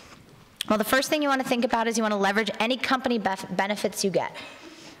 Well, the first thing you want to think about is you want to leverage any company benefits you get.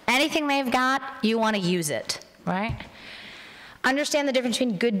 Anything they've got, you want to use it, right? Understand the difference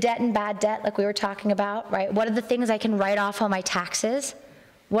between good debt and bad debt, like we were talking about, right? What are the things I can write off on my taxes?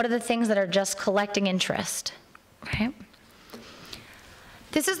 What are the things that are just collecting interest, right?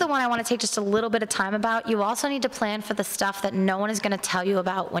 This is the one I want to take just a little bit of time about. You also need to plan for the stuff that no one is going to tell you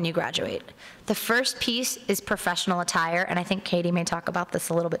about when you graduate. The first piece is professional attire, and I think Katie may talk about this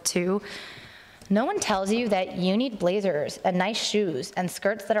a little bit too. No one tells you that you need blazers and nice shoes and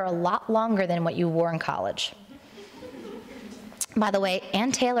skirts that are a lot longer than what you wore in college. By the way,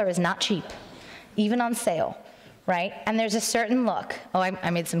 Ann Taylor is not cheap, even on sale. Right? And there's a certain look. Oh, I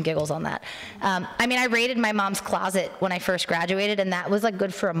made some giggles on that. I mean, I raided my mom's closet when I first graduated, and that was like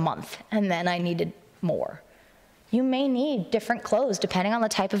good for a month, and then I needed more. You may need different clothes depending on the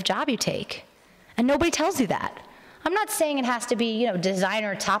type of job you take, and nobody tells you that. I'm not saying it has to be, you know,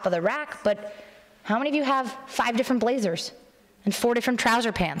 designer, top of the rack, but how many of you have 5 different blazers and 4 different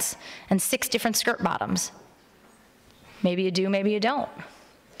trouser pants and 6 different skirt bottoms? Maybe you do, maybe you don't.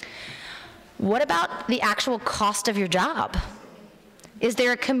 What about the actual cost of your job? Is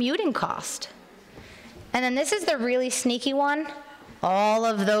there a commuting cost? And then this is the really sneaky one, all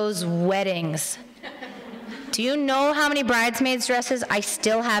of those weddings. Do you know how many bridesmaids dresses I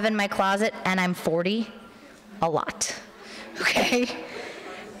still have in my closet and I'm 40? A lot, okay?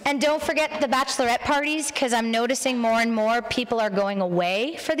 And don't forget the bachelorette parties, because I'm noticing more and more people are going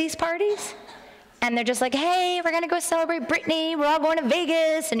away for these parties. And they're just like, hey, we're going to go celebrate Britney. We're all going to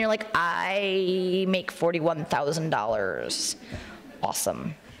Vegas. And you're like, I make $41,000.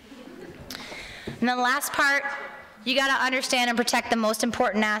 Awesome. And then the last part, you got to understand and protect the most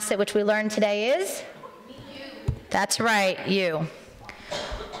important asset, which we learned today is? You. That's right, you.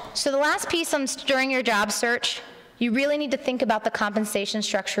 So the last piece on during your job search, you really need to think about the compensation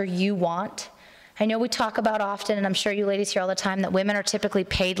structure you want. I know we talk about often, and I'm sure you ladies hear all the time, that women are typically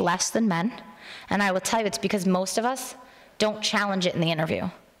paid less than men. And I will tell you, it's because most of us don't challenge it in the interview.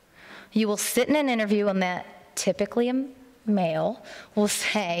 You will sit in an interview and the typically a male will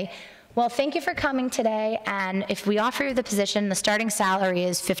say, well, thank you for coming today, and if we offer you the position, the starting salary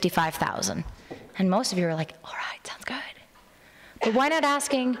is $55,000. And most of you are like, all right, sounds good. But why not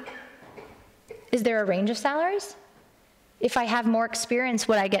asking, is there a range of salaries? If I have more experience,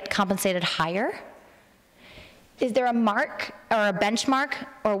 would I get compensated higher? Is there a mark or a benchmark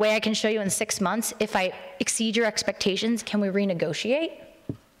or a way I can show you in 6 months? If I exceed your expectations, can we renegotiate?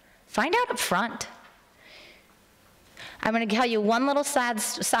 Find out up front. I'm going to tell you one little side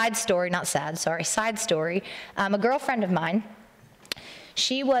story. A girlfriend of mine,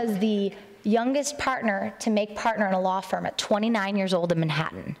 she was the youngest partner to make partner in a law firm at 29 years old in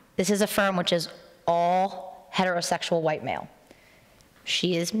Manhattan. This is a firm which is all heterosexual white male.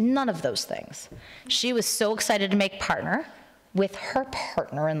 She is none of those things. She was so excited to make partner with her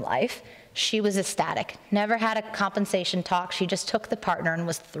partner in life. She was ecstatic. Never had a compensation talk. She just took the partner and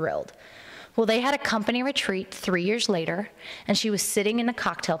was thrilled. Well, they had a company retreat 3 years later, and she was sitting in a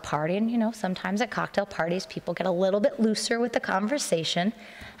cocktail party, and you know, sometimes at cocktail parties, people get a little bit looser with the conversation,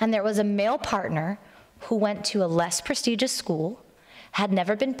 and there was a male partner who went to a less prestigious school, had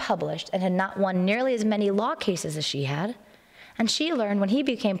never been published, and had not won nearly as many law cases as she had. And she learned when he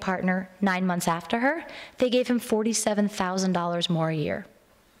became partner 9 months after her, they gave him $47,000 more a year.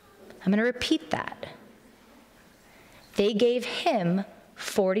 I'm going to repeat that. They gave him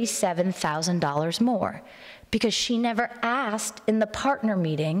 $47,000 more because she never asked in the partner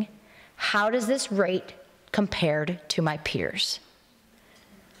meeting, how does this rate compared to my peers?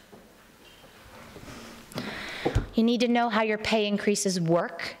 You need to know how your pay increases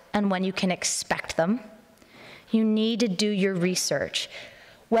work and when you can expect them. You need to do your research.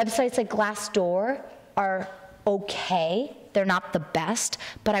 Websites like Glassdoor are okay. They're not the best,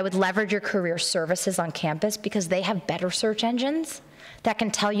 but I would leverage your career services on campus because they have better search engines that can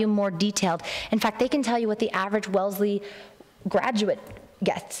tell you more detailed. In fact, they can tell you what the average Wellesley graduate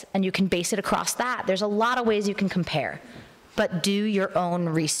gets, and you can base it across that. There's a lot of ways you can compare, but do your own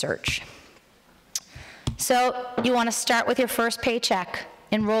research. So you want to start with your first paycheck.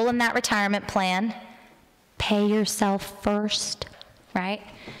 Enroll in that retirement plan. Pay yourself first, right?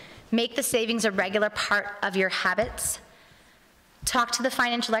 Make the savings a regular part of your habits. Talk to the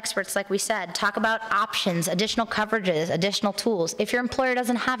financial experts, like we said. Talk about options, additional coverages, additional tools. If your employer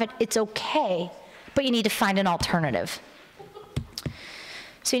doesn't have it, it's okay, but you need to find an alternative.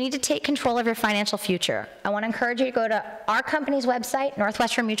 So you need to take control of your financial future. I want to encourage you to go to our company's website,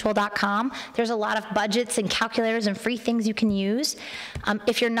 northwesternmutual.com. There's a lot of budgets and calculators and free things you can use.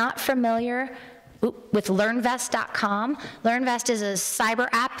 If you're not familiar with LearnVest.com, LearnVest is a cyber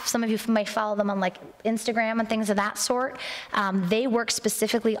app. Some of you may follow them on like Instagram and things of that sort. They work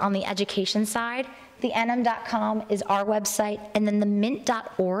specifically on the education side. The nm.com is our website, and then the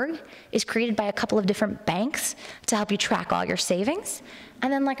mint.org is created by a couple of different banks to help you track all your savings.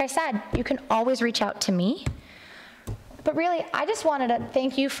 And then, like I said, you can always reach out to me. But really, I just wanted to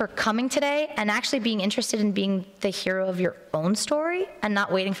thank you for coming today and actually being interested in being the hero of your own story and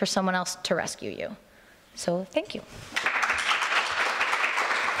not waiting for someone else to rescue you. So thank you.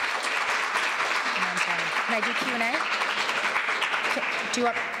 Can I do Q&A? Do you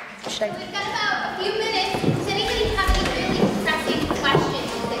want, should I? We've got about a few minutes. Does anybody have any really pressing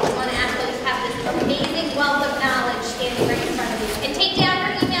questions that you want to ask? Those have this amazing wealth of knowledge standing right in front of you. And take down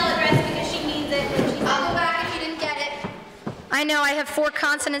her email address because she needs it. I'll go back if you didn't get it. I know, I have 4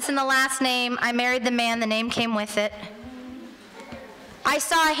 consonants in the last name. I married the man, the name came with it. I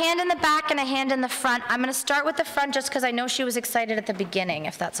saw a hand in the back and a hand in the front. I'm going to start with the front just because I know she was excited at the beginning,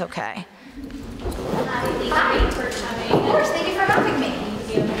 if that's okay. Hi. Of course, thank you for having me.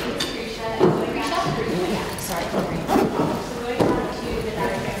 Sorry.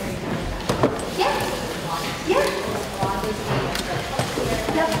 Yeah. Yeah.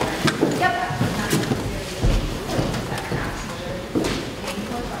 Yep. Yep.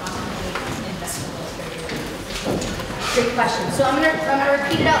 Great question. So I'm gonna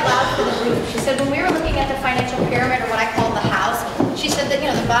repeat it out loud for the group. She said when we were looking at the financial pyramid, or what I call the house, she said that, you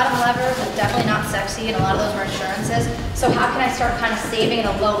know, the bottom lever was definitely not sexy, and a lot of those were insurances. So how can I start kind of saving at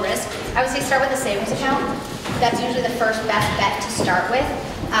a low risk? I would say start with a savings account. That's usually the first best bet to start with.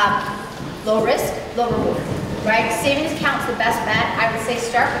 Low risk, low reward, right? Savings account's the best bet. I would say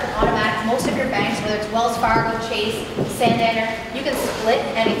start with an automatic. Most of your banks, whether it's Wells Fargo, Chase, Santander, you can split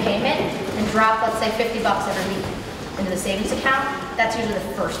any payment and drop, let's say, $50 every week into the savings account. That's usually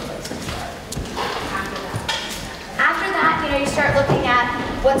the first place to start. After that, you know, you start looking at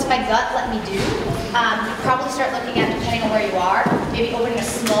what's my gut let me do. You probably start looking at, depending on where you are, maybe opening a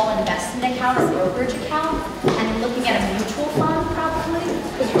small investment account or brokerage account, and looking at a mutual fund probably,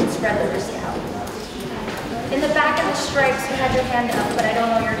 because you can spread the risk out. In the back of the stripes, you had your hand up, but I don't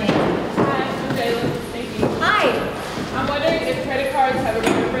know your name. Hi, I'm Jayla. Thank you. Hi. I'm wondering if credit cards have a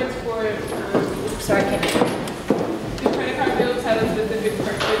preference for. Sorry, I can't hear you. Do credit card bills have a specific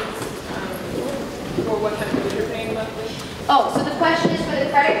preference for what kind of bill you're paying monthly? Oh, so the question is for the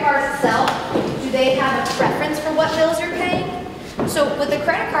credit card itself, do they have a preference for what bills you're paying? So with the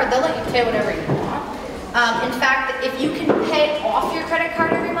credit card, they'll let you pay whatever you want. In fact, if you can pay off your credit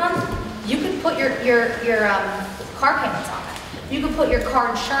card every month, you could put your car payments on it. You could put your car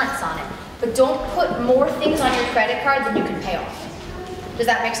insurance on it. But don't put more things on your credit card than you can pay off. Does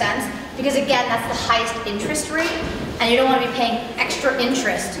that make sense? Because again, that's the highest interest rate, and you don't want to be paying extra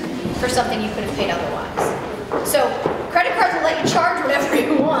interest for something you could have paid otherwise. So credit cards will let you charge whatever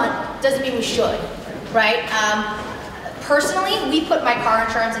you want. Doesn't mean we should, right? Personally, we put my car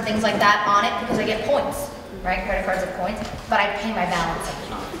insurance and things like that on it because I get points, right? Credit cards have points, but I pay my balance every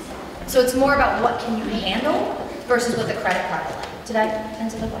month. So it's more about what can you handle versus what the credit card will let. Did I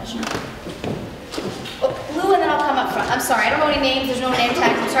answer the question? Oh, blue, and then I'll come up front. I'm sorry, I don't know any names. There's no name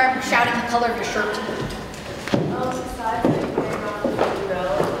tags. I'm sorry, I'm shouting the color of your shirt.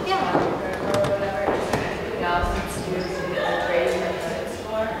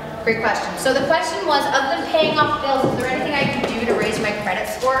 Great question. So the question was, other than paying off bills, is there anything I can do to raise my credit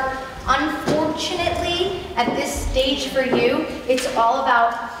score? Unfortunately, at this stage for you, it's all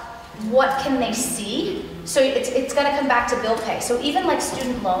about what can they see? So it's gonna come back to bill pay. So even like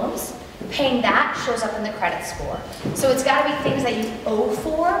student loans, paying that shows up in the credit score. So it's gotta be things that you owe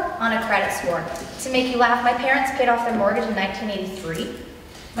for on a credit score. To make you laugh, my parents paid off their mortgage in 1983.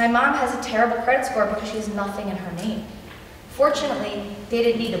 My mom has a terrible credit score because she has nothing in her name. Fortunately, they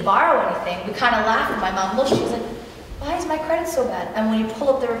didn't need to borrow anything. We kind of laughed at my mom. Well, she's like, why is my credit so bad? And when you pull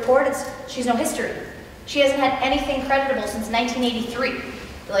up the report, she's no history. She hasn't had anything creditable since 1983. You're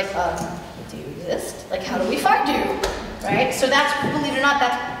like, do you exist? Like, how do we find you? Right? So that's, believe it or not,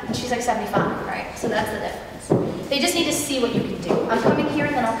 that's, she's like 75, right? So that's the difference. They just need to see what you can do. I'm coming here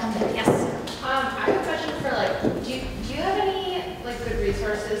and then I'll come there. Yes? I have a question for like, do you have any like good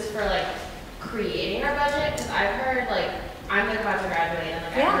resources for like creating our budget? Because I've heard like, I'm like about to graduate and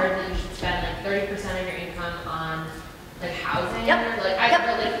like I've heard that you should spend like 30% of your income on like housing or like, I don't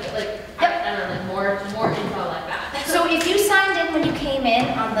know, like more info like that. So if you signed in when you came in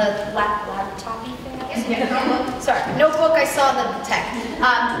on the laptop-y thing, sorry, notebook, I saw the tech.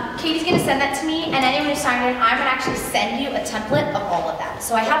 Katie's gonna send that to me, and anyone who signed in, I'm gonna actually send you a template of all of that.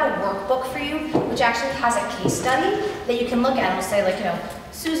 So I have a workbook for you, which actually has a case study that you can look at. It'll say like, you know,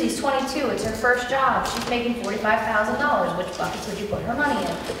 Susie's 22, it's her first job, she's making $45,000, which buckets would you put her money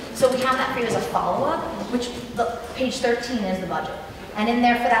in? So we have that for you as a follow-up, which page 13 is the budget. And in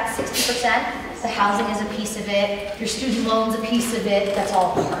there for that 60%, the housing is a piece of it, your student loan's a piece of it, that's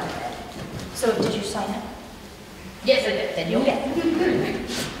all part of it. So did you sign up? Yes, I did. Then you'll get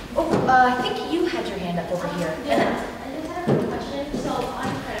it. Oh, I think you had your hand up over here. Yeah, I just have a question. So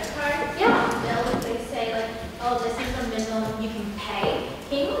on credit card, they'll they say like, oh, this is the minimum you can pay.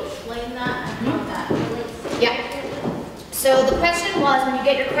 Can you explain that and how that relates? Yeah. So the question was, when you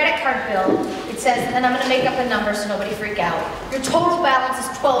get your credit card bill, it says, and I'm going to make up a number so nobody freak out. Your total balance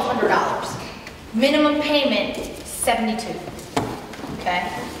is $1,200. Minimum payment, $72. Okay?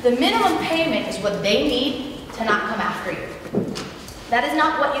 The minimum payment is what they need to not come after you. That is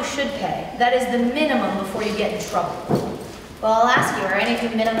not what you should pay. That is the minimum before you get in trouble. Well, I'll ask you, are any of you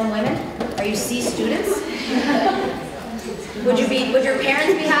minimum women? Are you C students? Would your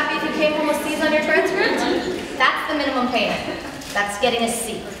parents be happy if you came home with C's on your transcript? That's the minimum payment. That's getting a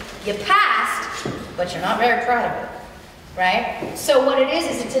C. You passed, but you're not very proud of it, right? So what it is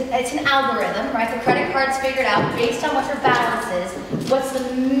it's an algorithm, right? The credit card's figured out based on what your balance is, what's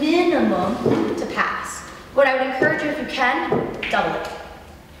the minimum to pass. What I would encourage you, if you can, double it.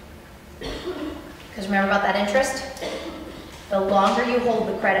 Because remember about that interest? The longer you hold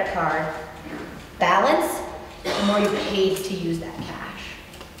the credit card balance, the more you paid to use that cash,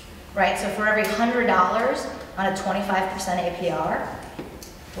 right? So for every $100 on a 25% APR,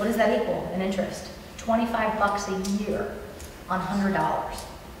 what does that equal in interest? $25 a year on $100.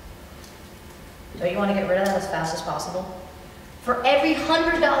 Don't you want to get rid of that as fast as possible? For every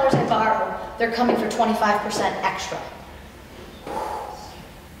 $100 I borrow, they're coming for 25% extra.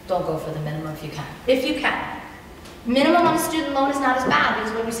 Don't go for the minimum if you can. If you can. Minimum on a student loan is not as bad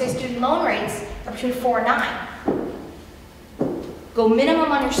because when we say student loan rates are between 4 and 9. Go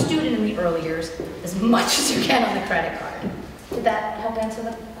minimum on your student in the early years as much as you can on the credit card. Did that help answer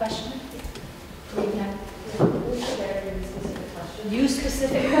the question? You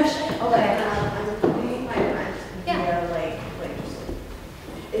specific question? Okay. I'm paying my rent. Yeah. Like,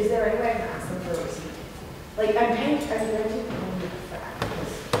 is there any way I can ask them for a receipt? Like, I'm going to pay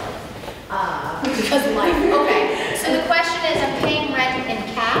Because of life. Okay. So the question is, I'm paying rent in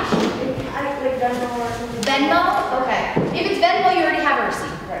cash? like Venmo or something. Venmo? Okay. If it's Venmo, you already have a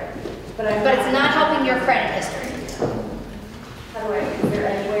receipt. Right. But it's not helping your credit history. How do is there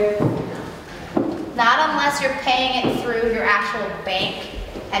any way of Not unless you're paying it through your actual bank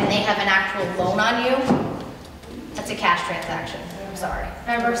and they have an actual loan on you. That's a cash transaction. I'm sorry.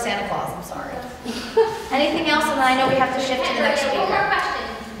 Remember Santa Claus, I'm sorry. Anything else? And then I know we have to shift to the next One more speaker. question.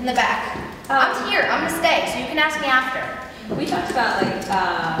 In the back. I'm here, I'm gonna stay, so you can ask me after. We talked about like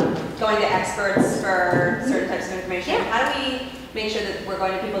going to experts for certain types of information. Yeah. How do we make sure that we're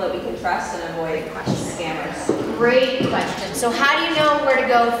going to people that we can trust and avoid scammers? Great question. So how do you know where to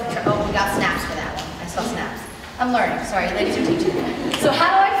go for, oh, we got snaps for that one. I saw snaps. I'm learning, sorry, ladies are teaching. So how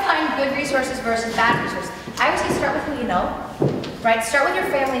do I find good resources versus bad resources? I would say start with who you know, right? Start with your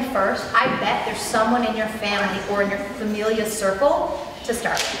family first. I bet there's someone in your family or in your familia circle to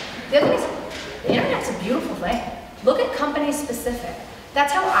start with. The other thing is, the internet's a beautiful thing. Look at company specific.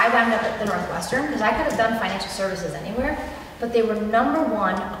 That's how I wound up at the Northwestern, because I could have done financial services anywhere, but they were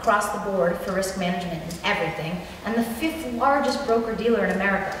 #1 across the board for risk management and everything, and the 5th largest broker-dealer in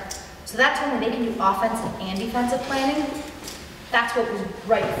America. So that told me they can do offensive and defensive planning. That's what was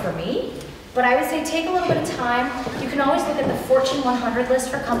right for me. But I would say take a little bit of time. You can always look at the Fortune 100 list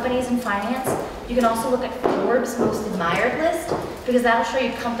for companies in finance. You can also look at Forbes' most admired list, because that'll show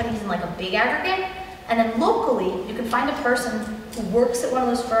you companies in like a big aggregate. And then locally, you can find a person who works at one of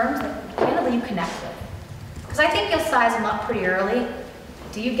those firms that candidly you connect with. Because I think you'll size them up pretty early.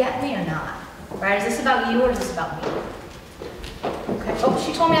 Do you get me or not? Right? Is this about you or is this about me? Okay. Oh,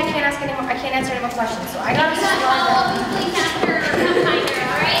 she told me I can't answer any more questions, so I gotta That's all of the police after Pathfinder,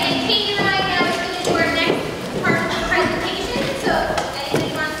 all right? And Katie and I now are moving to our next part of the presentation. So if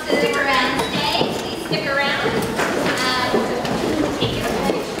anybody wants to stick around and stay, please stick around. Take it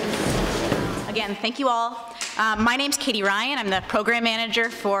away. Again, thank you all. My name's Katie Ryan. I'm the program manager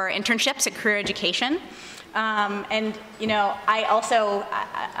for internships at Career Education. And you know, I also,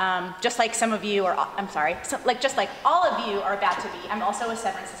 just like some of you, or I'm sorry, just like all of you are about to be, I'm also a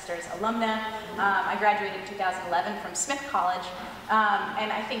Seven Sisters alumna. I graduated in 2011 from Smith College,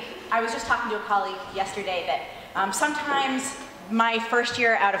 and I think I was just talking to a colleague yesterday that sometimes my first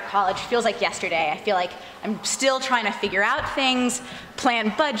year out of college feels like yesterday. I feel like I'm still trying to figure out things,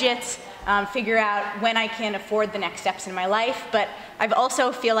 plan budgets, figure out when I can afford the next steps in my life, but I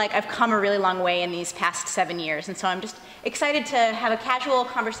also feel like I've come a really long way in these past 7 years, and so I'm just excited to have a casual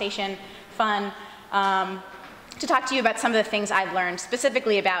conversation, fun, to talk to you about some of the things I've learned,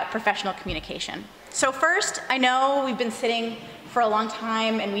 specifically about professional communication. So first, I know we've been sitting for a long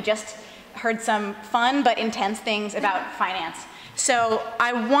time, and we just heard some fun but intense things about finance. So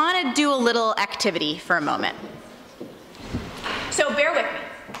I want to do a little activity for a moment. So bear with me.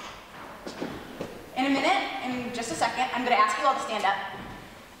 In a minute, in just a second, I'm going to ask you all to stand up,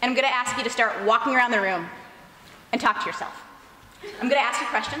 and I'm going to ask you to start walking around the room and talk to yourself. I'm going to ask you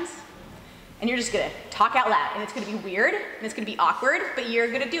questions, and you're just going to talk out loud, and it's going to be weird, and it's going to be awkward, but you're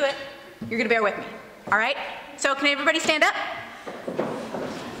going to do it. You're going to bear with me, all right? So can everybody stand up?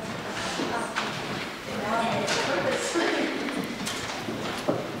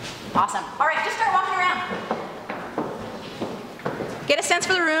 Awesome. All right, just start walking around. Get a sense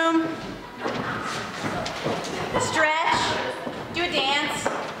for the room. Stretch, do a dance,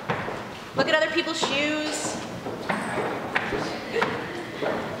 look at other people's shoes,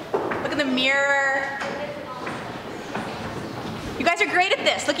 look in the mirror. You guys are great at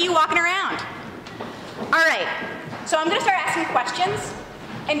this. Look at you walking around. All right, so I'm going to start asking questions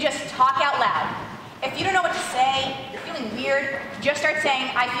and just talk out loud. If you don't know what to say, you're feeling weird, just start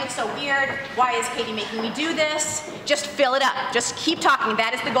saying, I feel so weird, why is Katie making me do this? Just fill it up. Just keep talking.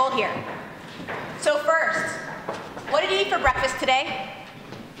 That is the goal here. So first, what did you eat for breakfast today?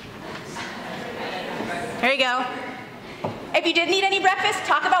 There you go. If you didn't eat any breakfast,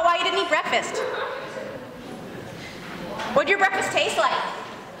 talk about why you didn't eat breakfast. What did your breakfast taste like?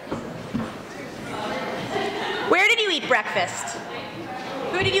 Where did you eat breakfast?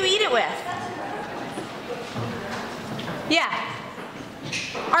 Who did you eat it with? Yeah.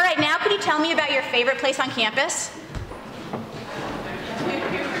 All right, now can you tell me about your favorite place on campus?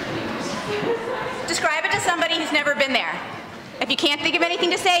 Describe it to somebody who's never been there. If you can't think of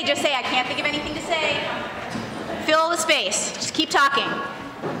anything to say, just say, I can't think of anything to say. Fill the space. Just keep talking.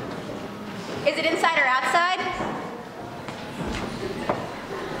 Is it inside or outside?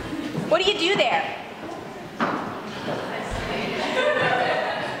 What do you do there?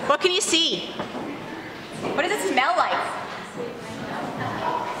 What can you see? What does it smell like?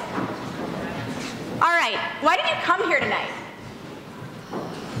 All right, why did you come here tonight?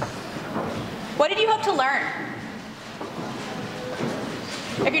 What did you hope to learn?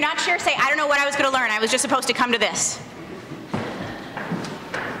 If you're not sure, say, I don't know what I was going to learn. I was just supposed to come to this.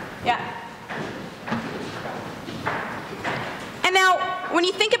 Yeah. And now, when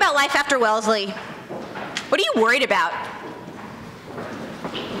you think about life after Wellesley, what are you worried about?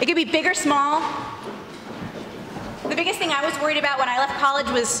 It could be big or small. The biggest thing I was worried about when I left college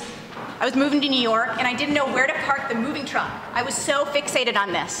was I was moving to New York, and I didn't know where to park the moving truck. I was so fixated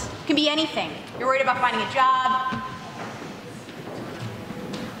on this. It can be anything. You're worried about finding a job.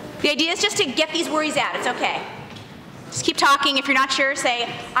 The idea is just to get these worries out. It's okay. Just keep talking. If you're not sure, say,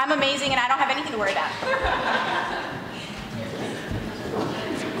 I'm amazing and I don't have anything to worry about.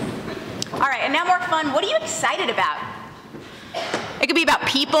 All right, and now more fun. What are you excited about? It could be about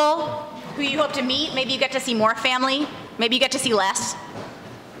people who you hope to meet. Maybe you get to see more family. Maybe you get to see less.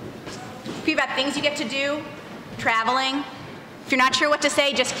 It could be about things you get to do, traveling. If you're not sure what to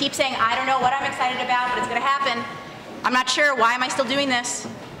say, just keep saying, I don't know what I'm excited about, but it's going to happen. I'm not sure. Why am I still doing this?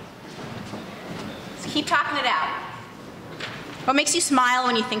 Just keep talking it out. What makes you smile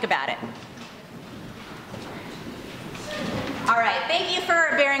when you think about it? All right, thank you for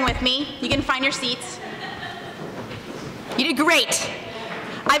bearing with me. You can find your seats. You did great.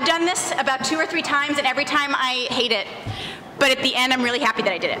 I've done this about 2 or 3 times, and every time I hate it. But at the end, I'm really happy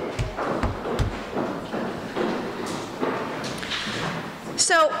that I did it.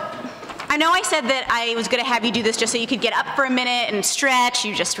 So I know I said that I was going to have you do this just so you could get up for a minute and stretch.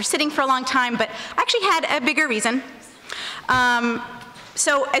 You just were sitting for a long time, but I actually had a bigger reason.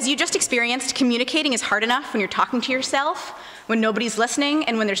 So as you just experienced, communicating is hard enough when you're talking to yourself, when nobody's listening,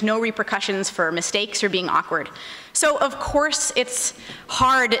 and when there's no repercussions for mistakes or being awkward. So of course it's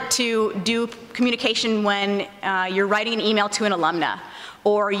hard to do communication when you're writing an email to an alumna,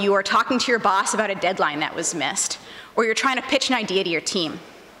 or you are talking to your boss about a deadline that was missed, or you're trying to pitch an idea to your team.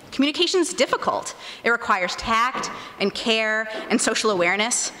 Communication is difficult. It requires tact and care and social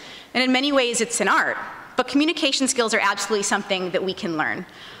awareness, and in many ways it's an art. But communication skills are absolutely something that we can learn.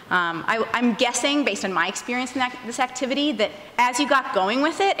 I'm guessing, based on my experience in this activity, that as you got going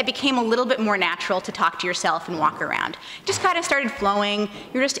with it, it became a little bit more natural to talk to yourself and walk around. It just kind of started flowing.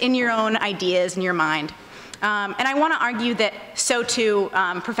 You're just in your own ideas in your mind. And I want to argue that so too,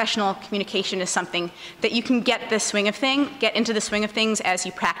 professional communication is something that you can get into the swing of things as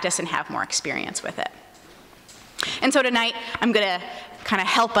you practice and have more experience with it. And so tonight, I'm going to kind of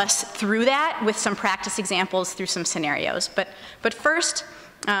help us through that with some practice examples through some scenarios. But first,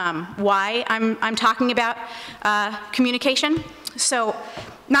 why I'm talking about communication. So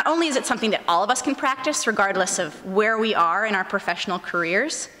not only is it something that all of us can practice regardless of where we are in our professional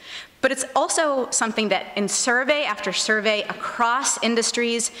careers, but it's also something that in survey after survey across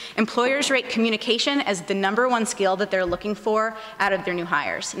industries, employers rate communication as the #1 skill that they're looking for out of their new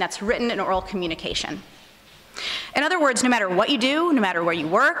hires, and that's written and oral communication. In other words, no matter what you do, no matter where you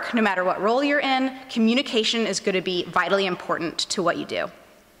work, no matter what role you're in, communication is going to be vitally important to what you do.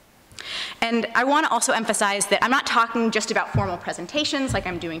 And I want to also emphasize that I'm not talking just about formal presentations like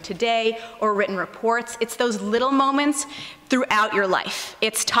I'm doing today or written reports. It's those little moments throughout your life.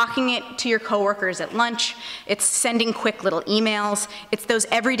 It's talking it to your coworkers at lunch. It's sending quick little emails. It's those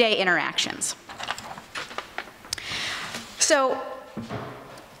everyday interactions. So,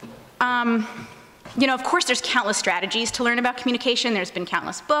 you know, of course, there's countless strategies to learn about communication. There's been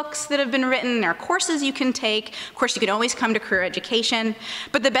countless books that have been written. There are courses you can take. Of course, you can always come to career education.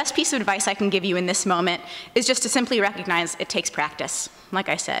 But the best piece of advice I can give you in this moment is just to simply recognize it takes practice, like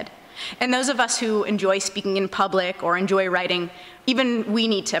I said. And those of us who enjoy speaking in public or enjoy writing, even we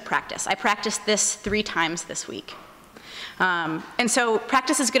need to practice. I practiced this 3 times this week. And so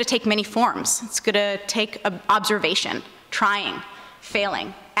practice is going to take many forms. It's going to take observation, trying,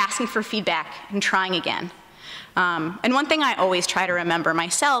 failing, asking for feedback, and trying again. And one thing I always try to remember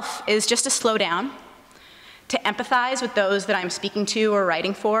myself is just to slow down, to empathize with those that I'm speaking to or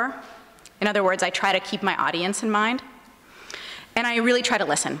writing for. In other words, I try to keep my audience in mind. And I really try to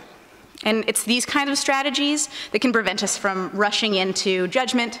listen. And it's these kinds of strategies that can prevent us from rushing into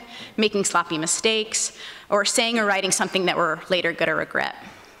judgment, making sloppy mistakes, or saying or writing something that we're later going to regret.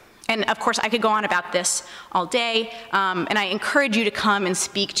 And of course, I could go on about this all day, and I encourage you to come and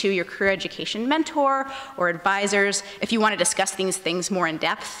speak to your career education mentor or advisors. If you want to discuss these things more in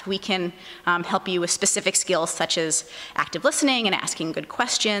depth, we can help you with specific skills such as active listening and asking good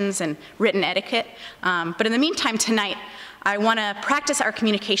questions and written etiquette. But in the meantime, tonight, I want to practice our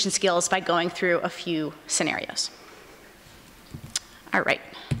communication skills by going through a few scenarios. All right.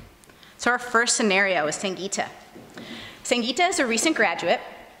 So our first scenario is Sangeeta. Sangeeta is a recent graduate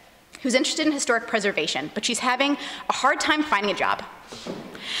who's interested in historic preservation, but she's having a hard time finding a job.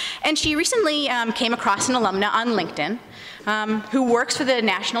 And she recently came across an alumna on LinkedIn who works for the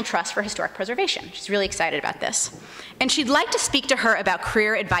National Trust for Historic Preservation. She's really excited about this. And she'd like to speak to her about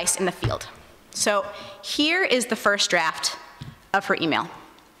career advice in the field. So here is the first draft of her email.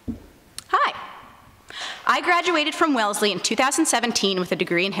 Hi. I graduated from Wellesley in 2017 with a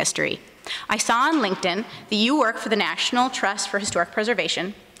degree in history. I saw on LinkedIn that you work for the National Trust for Historic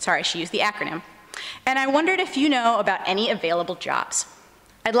Preservation. Sorry, she used the acronym. And I wondered if you know about any available jobs.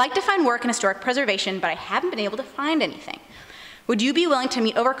 I'd like to find work in historic preservation, but I haven't been able to find anything. Would you be willing to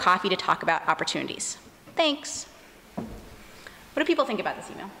meet over coffee to talk about opportunities? Thanks. What do people think about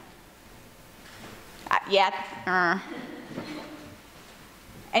this email?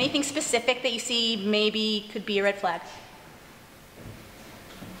 Anything specific that you see maybe could be a red flag?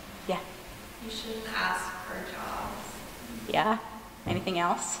 Yeah. You shouldn't ask for jobs. Yeah. Anything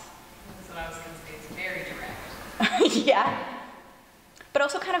else? That's what I was going to say. It's very direct. Yeah. But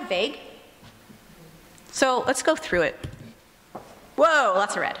also kind of vague. So let's go through it. Whoa,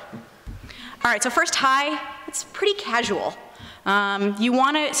 lots of red. All right, so first, hi. It's pretty casual. You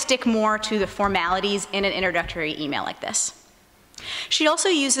want to stick more to the formalities in an introductory email like this. She also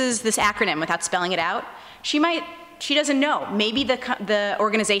uses this acronym without spelling it out. She might she doesn't know. Maybe the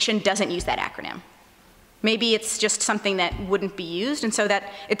organization doesn't use that acronym. Maybe it's just something that wouldn't be used, and so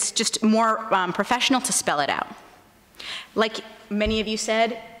that it's just more professional to spell it out. Like many of you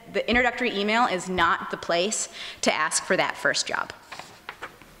said, the introductory email is not the place to ask for that first job.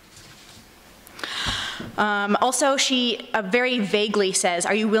 Also, she very vaguely says,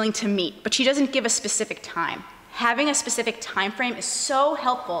 are you willing to meet? But she doesn't give a specific time. Having a specific time frame is so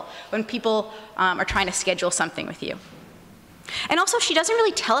helpful when people are trying to schedule something with you. And also, she doesn't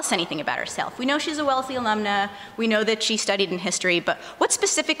really tell us anything about herself. We know she's a Wellesley alumna. We know that she studied in history, but what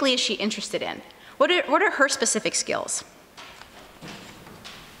specifically is she interested in? What are her specific skills?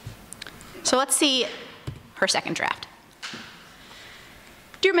 So let's see her second draft.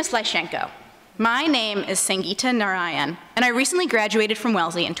 Dear Ms. Lyshenko, my name is Sangeeta Narayan, and I recently graduated from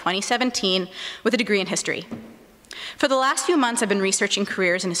Wellesley in 2017 with a degree in history. For the last few months, I've been researching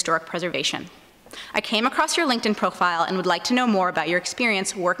careers in historic preservation. I came across your LinkedIn profile and would like to know more about your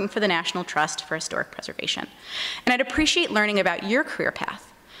experience working for the National Trust for Historic Preservation. And I'd appreciate learning about your career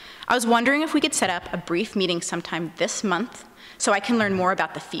path. I was wondering if we could set up a brief meeting sometime this month so I can learn more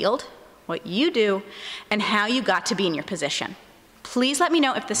about the field, what you do, and how you got to be in your position. Please let me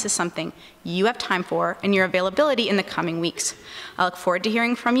know if this is something you have time for and your availability in the coming weeks. I look forward to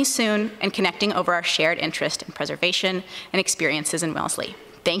hearing from you soon and connecting over our shared interest in preservation and experiences in Wellesley.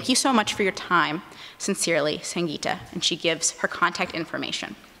 Thank you so much for your time. Sincerely, Sangeeta. And she gives her contact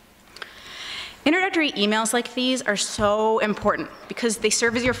information. Introductory emails like these are so important because they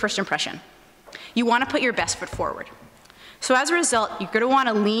serve as your first impression. You want to put your best foot forward. So as a result, you're going to want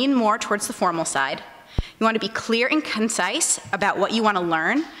to lean more towards the formal side. You want to be clear and concise about what you want to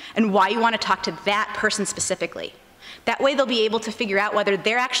learn and why you want to talk to that person specifically. That way they'll be able to figure out whether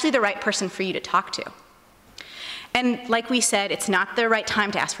they're actually the right person for you to talk to. And like we said, it's not the right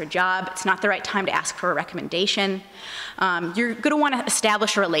time to ask for a job. It's not the right time to ask for a recommendation. You're going to want to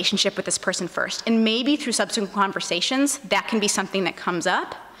establish a relationship with this person first. And maybe through subsequent conversations, that can be something that comes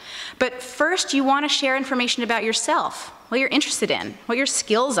up. But first, you want to share information about yourself, what you're interested in, what your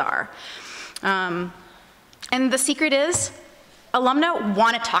skills are. And the secret is, alumni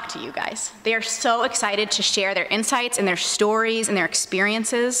want to talk to you guys. They are so excited to share their insights and their stories and their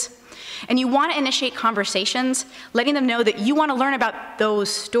experiences. And you want to initiate conversations, letting them know that you want to learn about those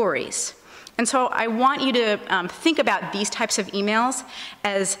stories. And so I want you to think about these types of emails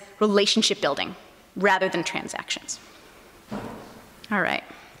as relationship building rather than transactions. All right.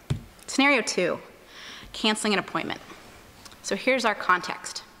 Scenario 2, canceling an appointment. So here's our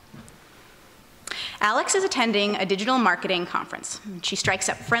context. Alex is attending a digital marketing conference. She strikes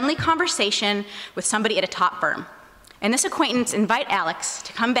up friendly conversation with somebody at a top firm. And this acquaintance invites Alex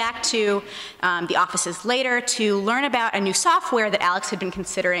to come back to the offices later to learn about a new software that Alex had been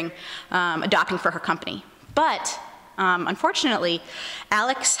considering adopting for her company. But unfortunately,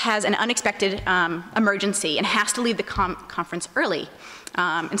 Alex has an unexpected emergency and has to leave the conference early.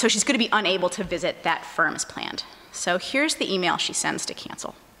 And so she's going to be unable to visit that firm as planned. So here's the email she sends to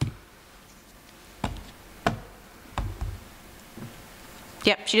cancel.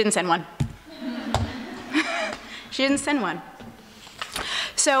 Yep, she didn't send one. She didn't send one.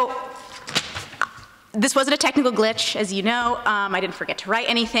 So this wasn't a technical glitch, as you know. I didn't forget to write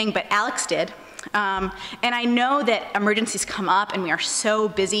anything, but Alex did. And I know that emergencies come up and we are so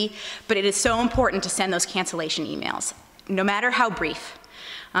busy, but it is so important to send those cancellation emails, no matter how brief.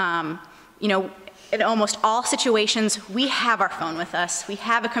 You know, in almost all situations, we have our phone with us. We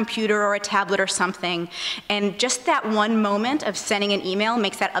have a computer or a tablet or something. And just that one moment of sending an email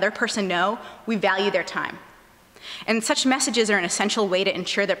makes that other person know we value their time. And such messages are an essential way to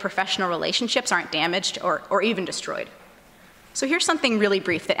ensure that professional relationships aren't damaged or even destroyed. So here's something really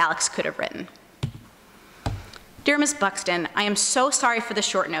brief that Alex could have written. Dear Ms. Buxton, I am so sorry for the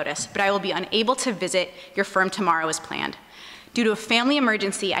short notice, but I will be unable to visit your firm tomorrow as planned. Due to a family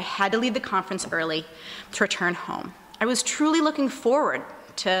emergency, I had to leave the conference early to return home. I was truly looking forward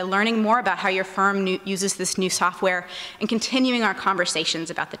to learning more about how your firm uses this new software and continuing our conversations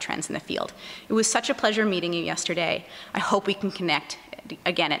about the trends in the field. It was such a pleasure meeting you yesterday. I hope we can connect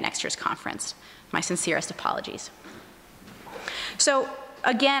again at next year's conference. My sincerest apologies. So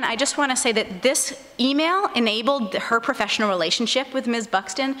again, I just want to say that this email enabled her professional relationship with Ms.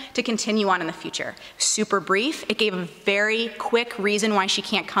 Buxton to continue on in the future. Super brief. It gave a very quick reason why she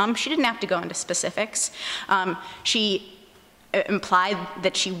can't come. She didn't have to go into specifics. She implied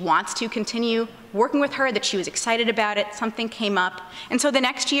that she wants to continue working with her, that she was excited about it, something came up. And so the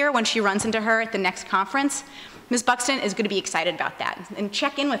next year, when she runs into her at the next conference, Ms. Buxton is going to be excited about that and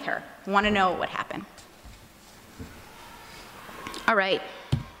check in with her, want to know what happened. All right,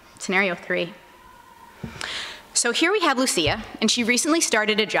 scenario 3. So here we have Lucia, and she recently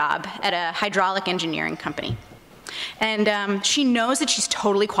started a job at a hydraulic engineering company. And she knows that she's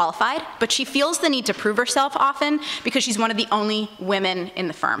totally qualified, but she feels the need to prove herself often because she's one of the only women in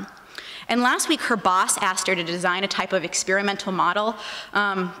the firm. And last week, her boss asked her to design a type of experimental model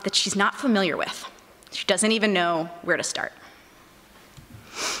that she's not familiar with. She doesn't even know where to start.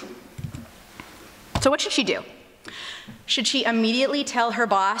 So what should she do? Should she immediately tell her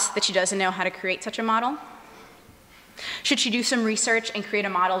boss that she doesn't know how to create such a model? Should she do some research and create a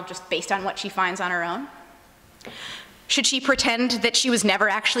model just based on what she finds on her own? Should she pretend that she was never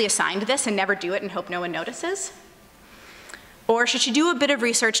actually assigned this and never do it and hope no one notices? Or should she do a bit of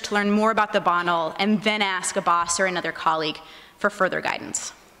research to learn more about the model and then ask a boss or another colleague for further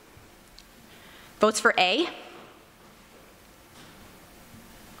guidance? Votes for A?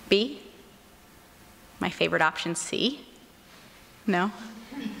 B? My favorite option, C? No?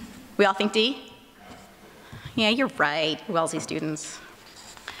 We all think D? Yeah, you're right, Wellesley students.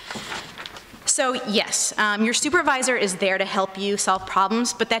 So yes, your supervisor is there to help you solve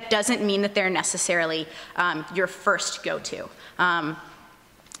problems, but that doesn't mean that they're necessarily your first go-to.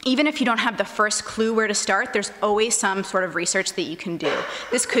 Even if you don't have the first clue where to start, there's always some sort of research that you can do.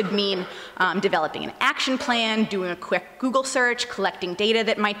 This could mean developing an action plan, doing a quick Google search, collecting data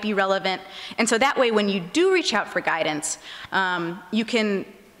that might be relevant. And so that way, when you do reach out for guidance, you can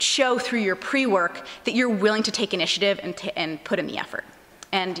show through your pre-work that you're willing to take initiative and put in the effort.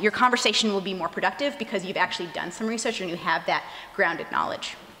 And your conversation will be more productive because you've actually done some research and you have that grounded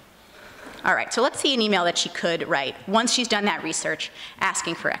knowledge. All right, so let's see an email that she could write once she's done that research,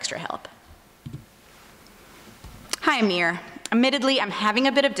 asking for extra help. Hi, Amir. Admittedly, I'm having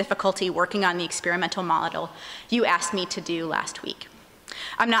a bit of difficulty working on the experimental model you asked me to do last week.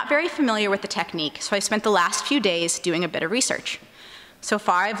 I'm not very familiar with the technique, so I spent the last few days doing a bit of research. So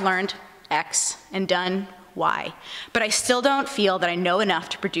far, I've learned X and done Y, but I still don't feel that I know enough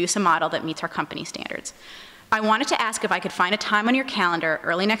to produce a model that meets our company standards. I wanted to ask if I could find a time on your calendar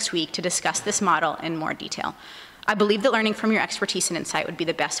early next week to discuss this model in more detail. I believe that learning from your expertise and insight would be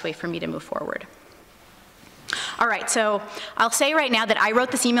the best way for me to move forward. All right, so I'll say right now that I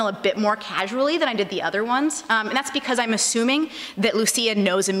wrote this email a bit more casually than I did the other ones, and that's because I'm assuming that Lucia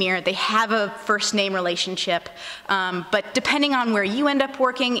knows Amir. They have a first-name relationship, but depending on where you end up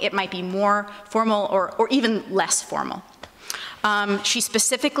working, it might be more formal or even less formal. She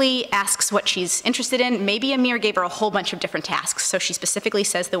specifically asks what she's interested in. Maybe Amir gave her a whole bunch of different tasks, so she specifically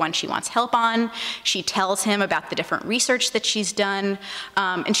says the one she wants help on. She tells him about the different research that she's done,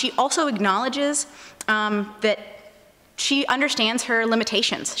 and she also acknowledges that she understands her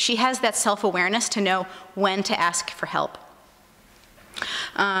limitations. She has that self-awareness to know when to ask for help.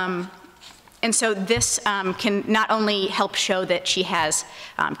 And so this can not only help show that she has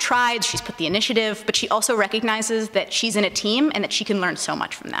tried, she's put the initiative, but she also recognizes that she's in a team and that she can learn so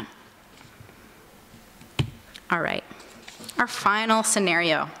much from them. All right, our final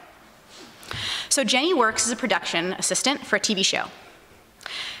scenario. So Jenny works as a production assistant for a TV show.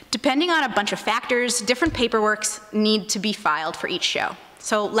 Depending on a bunch of factors, different paperworks need to be filed for each show.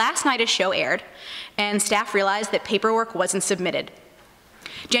 So last night a show aired, and staff realized that paperwork wasn't submitted.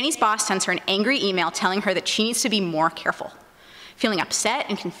 Jenny's boss sends her an angry email telling her that she needs to be more careful. Feeling upset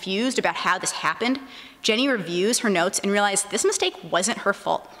and confused about how this happened, Jenny reviews her notes and realizes this mistake wasn't her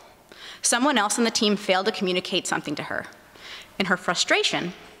fault. Someone else on the team failed to communicate something to her. In her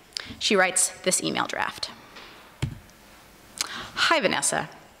frustration, she writes this email draft. Hi, Vanessa.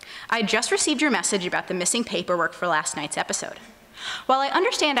 I just received your message about the missing paperwork for last night's episode. While I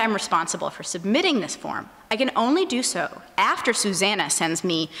understand I'm responsible for submitting this form, I can only do so after Susanna sends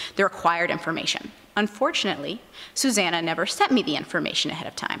me the required information. Unfortunately, Susanna never sent me the information ahead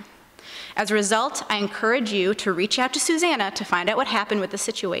of time. As a result, I encourage you to reach out to Susanna to find out what happened with the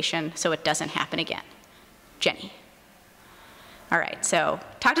situation so it doesn't happen again. Jenny. All right, so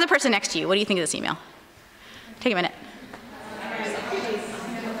talk to the person next to you. What do you think of this email? Take a minute.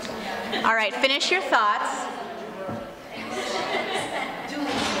 All right, finish your thoughts.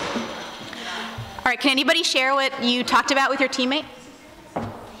 All right, can anybody share what you talked about with your teammate?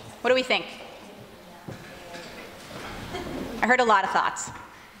 What do we think? I heard a lot of thoughts.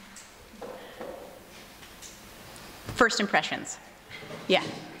 First impressions. Yeah.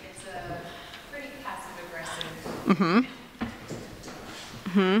 It's a pretty passive-aggressive. Mm-hmm.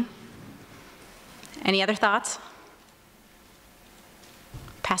 Mm-hmm. Any other thoughts?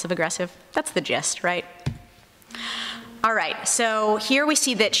 Passive-aggressive. That's the gist, right? All right, so here we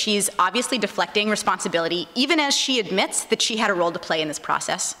see that she's obviously deflecting responsibility, even as she admits that she had a role to play in this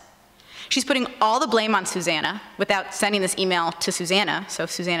process. She's putting all the blame on Susanna without sending this email to Susanna, so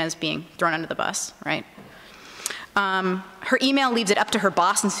Susanna is being thrown under the bus, right? Her email leaves it up to her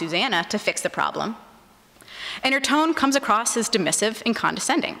boss and Susanna to fix the problem. And her tone comes across as dismissive and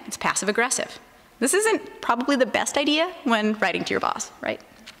condescending. It's passive-aggressive. This isn't probably the best idea when writing to your boss, right?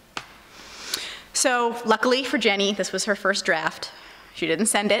 So luckily for Jenny, this was her first draft. She didn't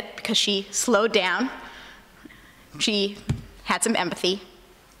send it because she slowed down. She had some empathy.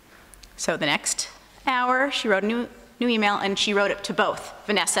 So the next hour, she wrote a new email, and she wrote it to both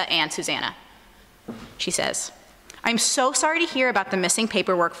Vanessa and Susanna. She says, "I'm so sorry to hear about the missing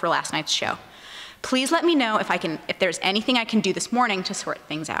paperwork for last night's show. Please let me know if there's anything I can do this morning to sort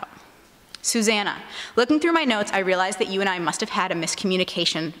things out. Susanna, looking through my notes, I realized that you and I must have had a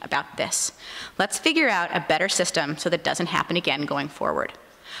miscommunication about this. Let's figure out a better system so that doesn't happen again going forward.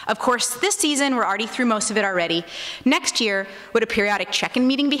 Of course, this season, we're already through most of it already. Next year, would a periodic check-in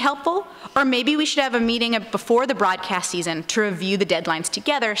meeting be helpful? Or maybe we should have a meeting before the broadcast season to review the deadlines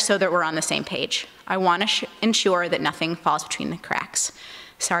together so that we're on the same page. I want to ensure that nothing falls between the cracks.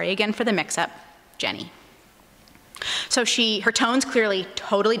 Sorry again for the mix-up, Jenny." So her tone's clearly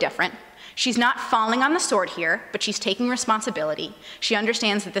totally different. She's not falling on the sword here, but she's taking responsibility. She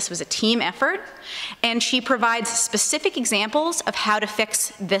understands that this was a team effort, and she provides specific examples of how to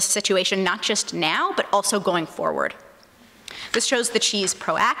fix this situation, not just now, but also going forward. This shows that she's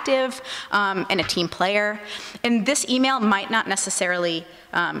proactive and a team player, and this email might not necessarily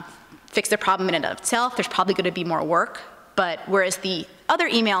fix the problem in and of itself. There's probably going to be more work, but whereas the other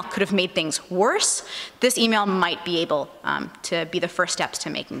email could have made things worse, this email might be able to be the first steps to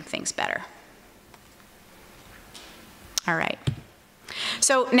making things better. All right.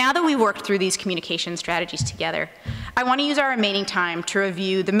 So now that we've worked through these communication strategies together, I want to use our remaining time to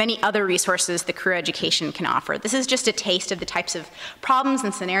review the many other resources that career education can offer. This is just a taste of the types of problems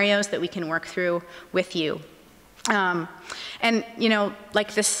and scenarios that we can work through with you. And you know,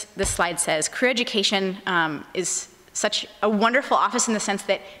 like this slide says, career education is such a wonderful office in the sense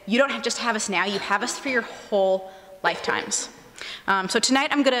that you don't just have us now, you have us for your whole lifetimes. So tonight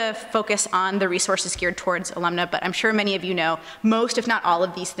I'm going to focus on the resources geared towards alumna, but I'm sure many of you know most, if not all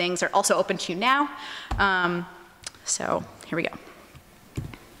of these things are also open to you now. So here we go.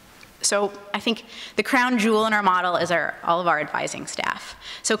 So I think the crown jewel in our model is all of our advising staff.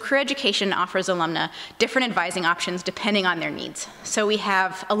 So career education offers alumna different advising options depending on their needs. So we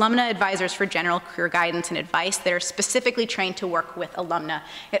have alumna advisors for general career guidance and advice that are specifically trained to work with alumna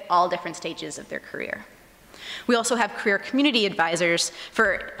at all different stages of their career. We also have career community advisors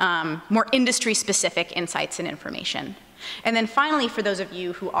for more industry-specific insights and information. And then finally, for those of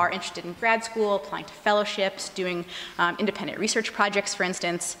you who are interested in grad school, applying to fellowships, doing independent research projects, for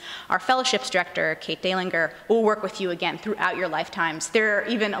instance, our fellowships director, Kate Dalinger, will work with you again throughout your lifetimes. There are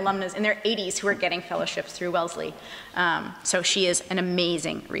even alumnus in their 80s who are getting fellowships through Wellesley. So she is an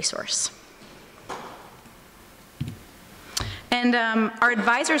amazing resource. And our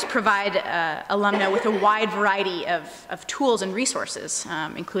advisors provide alumna with a wide variety of tools and resources,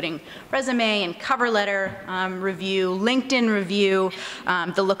 including resume and cover letter review, LinkedIn review,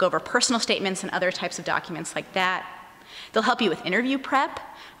 they'll look over personal statements and other types of documents like that. They'll help you with interview prep,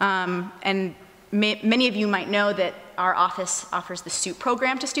 and many of you might know that our office offers the suit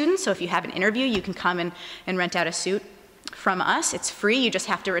program to students, so if you have an interview, you can come and rent out a suit from us. It's free, you just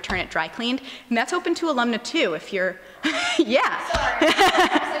have to return it dry cleaned, and that's open to alumna too if you're, yeah. Sorry.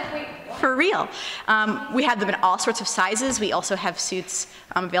 I was like, wait, what? For real. We have them in all sorts of sizes. We also have suits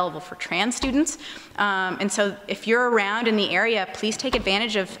available for trans students. And so if you're around in the area, please take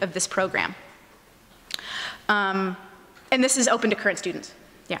advantage of this program. And this is open to current students.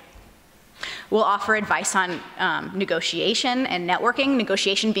 Yeah. We'll offer advice on negotiation and networking,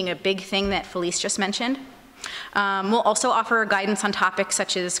 negotiation being a big thing that Felice just mentioned. We'll also offer guidance on topics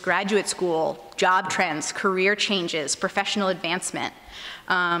such as graduate school, job trends, career changes, professional advancement.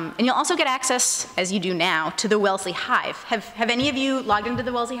 And you'll also get access, as you do now, to the Wellesley Hive. Have any of you logged into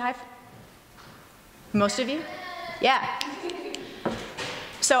the Wellesley Hive? Most of you? Yeah.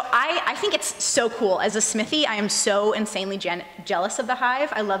 So I think it's so cool. As a Smithy, I am so insanely jealous of the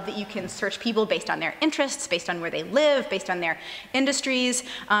Hive. I love that you can search people based on their interests, based on where they live, based on their industries.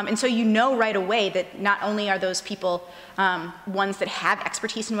 And so you know right away that not only are those people ones that have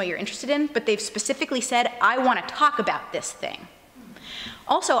expertise in what you're interested in, but they've specifically said, I want to talk about this thing.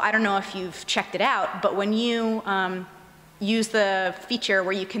 Also, I don't know if you've checked it out, but when you use the feature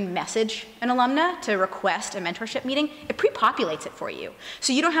where you can message an alumna to request a mentorship meeting, it pre-populates it for you.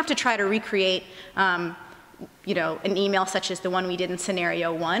 So you don't have to try to recreate you know, an email such as the one we did in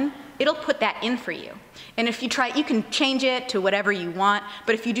scenario 1. It'll put that in for you. And if you try, you can change it to whatever you want,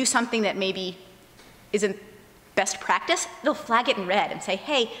 but if you do something that maybe isn't best practice, it'll flag it in red and say,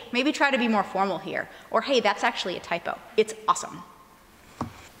 hey, maybe try to be more formal here, or hey, that's actually a typo. It's awesome.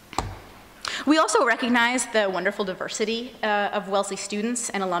 We also recognize the wonderful diversity of Wellesley students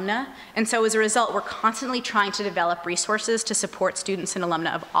and alumna, and so as a result, we're constantly trying to develop resources to support students and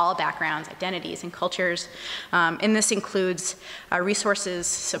alumna of all backgrounds, identities, and cultures. And this includes resources,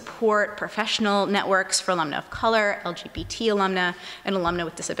 support, professional networks for alumna of color, LGBT alumna, and alumna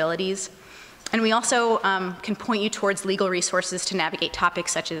with disabilities. And we also can point you towards legal resources to navigate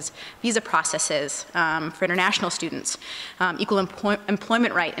topics such as visa processes for international students, equal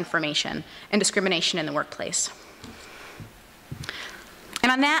employment right information, and discrimination in the workplace.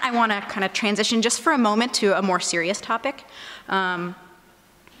 And on that, I want to kind of transition just for a moment to a more serious topic. I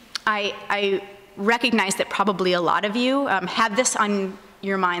recognize that probably a lot of you have this on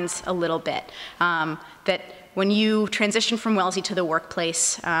your minds a little bit, that when you transition from Wellesley to the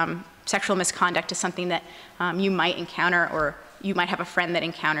workplace, sexual misconduct is something that you might encounter, or you might have a friend that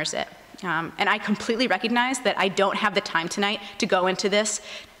encounters it. And I completely recognize that I don't have the time tonight to go into this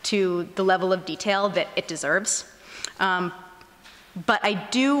to the level of detail that it deserves. But I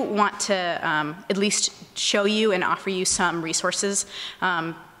do want to at least show you and offer you some resources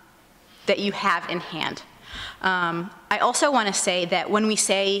that you have in hand. I also want to say that when we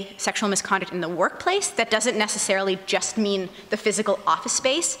say sexual misconduct in the workplace, that doesn't necessarily just mean the physical office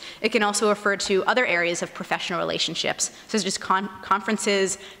space. It can also refer to other areas of professional relationships, such as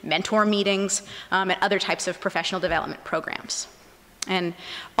conferences, mentor meetings, and other types of professional development programs. And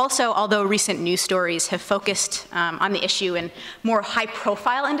also, although recent news stories have focused on the issue in more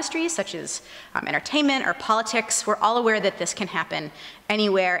high-profile industries, such as entertainment or politics, we're all aware that this can happen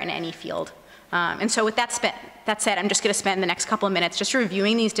anywhere in any field. And so with that said, I'm just going to spend the next couple of minutes just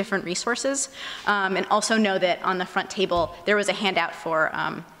reviewing these different resources, and also know that on the front table there was a handout for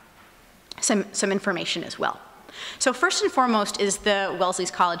some information as well. So first and foremost is the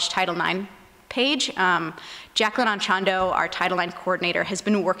Wellesley's College Title IX page. Jacqueline Anchando, our Title IX coordinator, has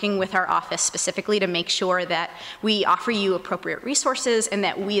been working with our office specifically to make sure that we offer you appropriate resources and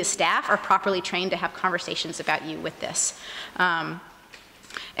that we as staff are properly trained to have conversations about you with this.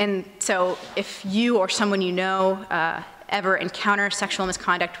 And so if you or someone you know ever encounter sexual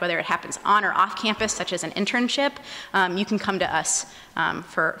misconduct, whether it happens on or off campus, such as an internship, you can come to us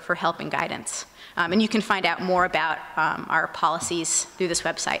for help and guidance. And you can find out more about our policies through this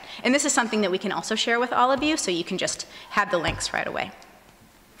website. And this is something that we can also share with all of you, so you can just have the links right away.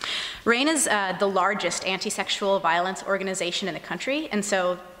 RAIN is the largest anti-sexual violence organization in the country, and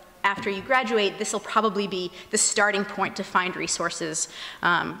so after you graduate, this will probably be the starting point to find resources,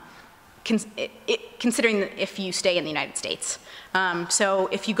 considering if you stay in the United States. So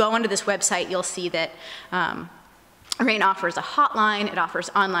if you go onto this website, you'll see that RAIN offers a hotline, it offers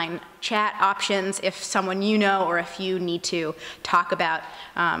online chat options if someone you know or if you need to talk about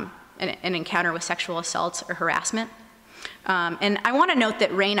an encounter with sexual assault or harassment. And I want to note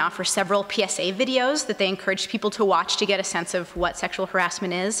that RAIN offers several PSA videos that they encourage people to watch to get a sense of what sexual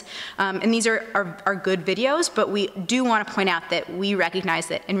harassment is. And these are good videos, but we do want to point out that we recognize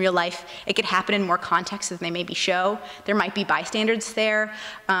that in real life it could happen in more contexts than they maybe show. There might be bystanders there.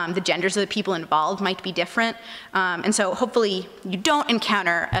 The genders of the people involved might be different. And so hopefully you don't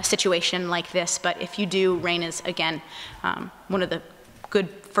encounter a situation like this, but if you do, RAIN is, again, one of the good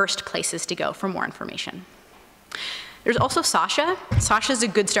first places to go for more information. There's also Sasha. Sasha is a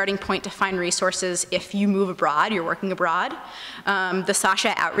good starting point to find resources if you move abroad, you're working abroad. The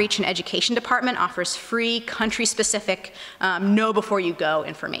Sasha Outreach and Education Department offers free, country-specific, know-before-you-go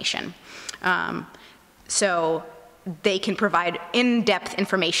information. So they can provide in-depth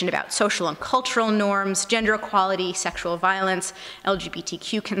information about social and cultural norms, gender equality, sexual violence,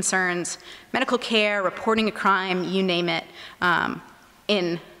 LGBTQ concerns, medical care, reporting a crime, you name it,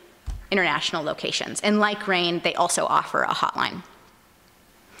 in international locations. And like RAIN, they also offer a hotline.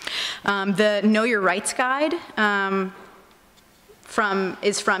 The Know Your Rights Guide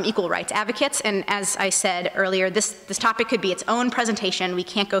is from Equal Rights Advocates, and as I said earlier, this topic could be its own presentation. We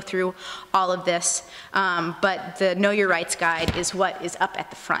can't go through all of this, but the Know Your Rights Guide is what is up at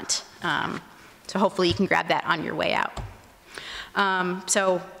the front. So hopefully you can grab that on your way out.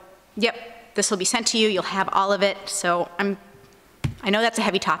 So, yep, this will be sent to you. You'll have all of it. So I know that's a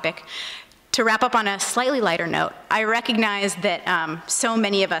heavy topic. To wrap up on a slightly lighter note, I recognize that so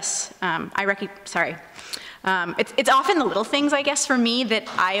many of us, it's often the little things, I guess, for me that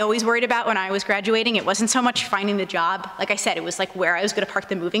I always worried about when I was graduating. It wasn't so much finding the job. Like I said, it was like where I was going to park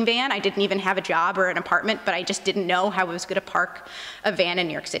the moving van. I didn't even have a job or an apartment, but I just didn't know how I was going to park a van in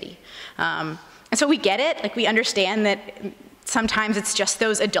New York City. And so we get it. Like, we understand that Sometimes it's just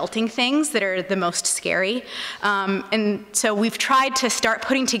those adulting things that are the most scary. And so we've tried to start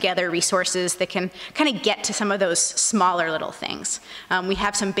putting together resources that can kind of get to some of those smaller little things. We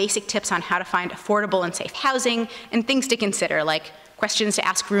have some basic tips on how to find affordable and safe housing and things to consider, like questions to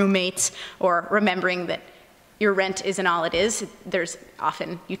ask roommates or remembering that your rent isn't all it is. There's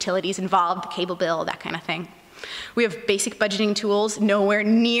often utilities involved, the cable bill, that kind of thing. We have basic budgeting tools, nowhere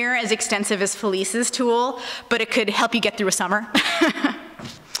near as extensive as Felice's tool, but it could help you get through a summer.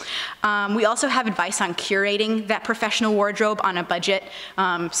 We also have advice on curating that professional wardrobe on a budget,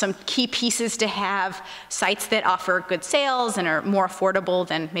 some key pieces to have, sites that offer good sales and are more affordable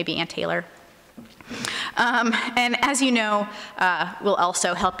than maybe Ann Taylor. And as you know, we'll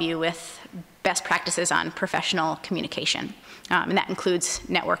also help you with best practices on professional communication. And that includes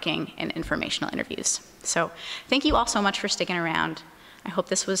networking and informational interviews. So thank you all so much for sticking around. I hope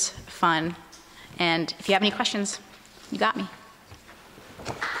this was fun. And if you have any questions, you got me.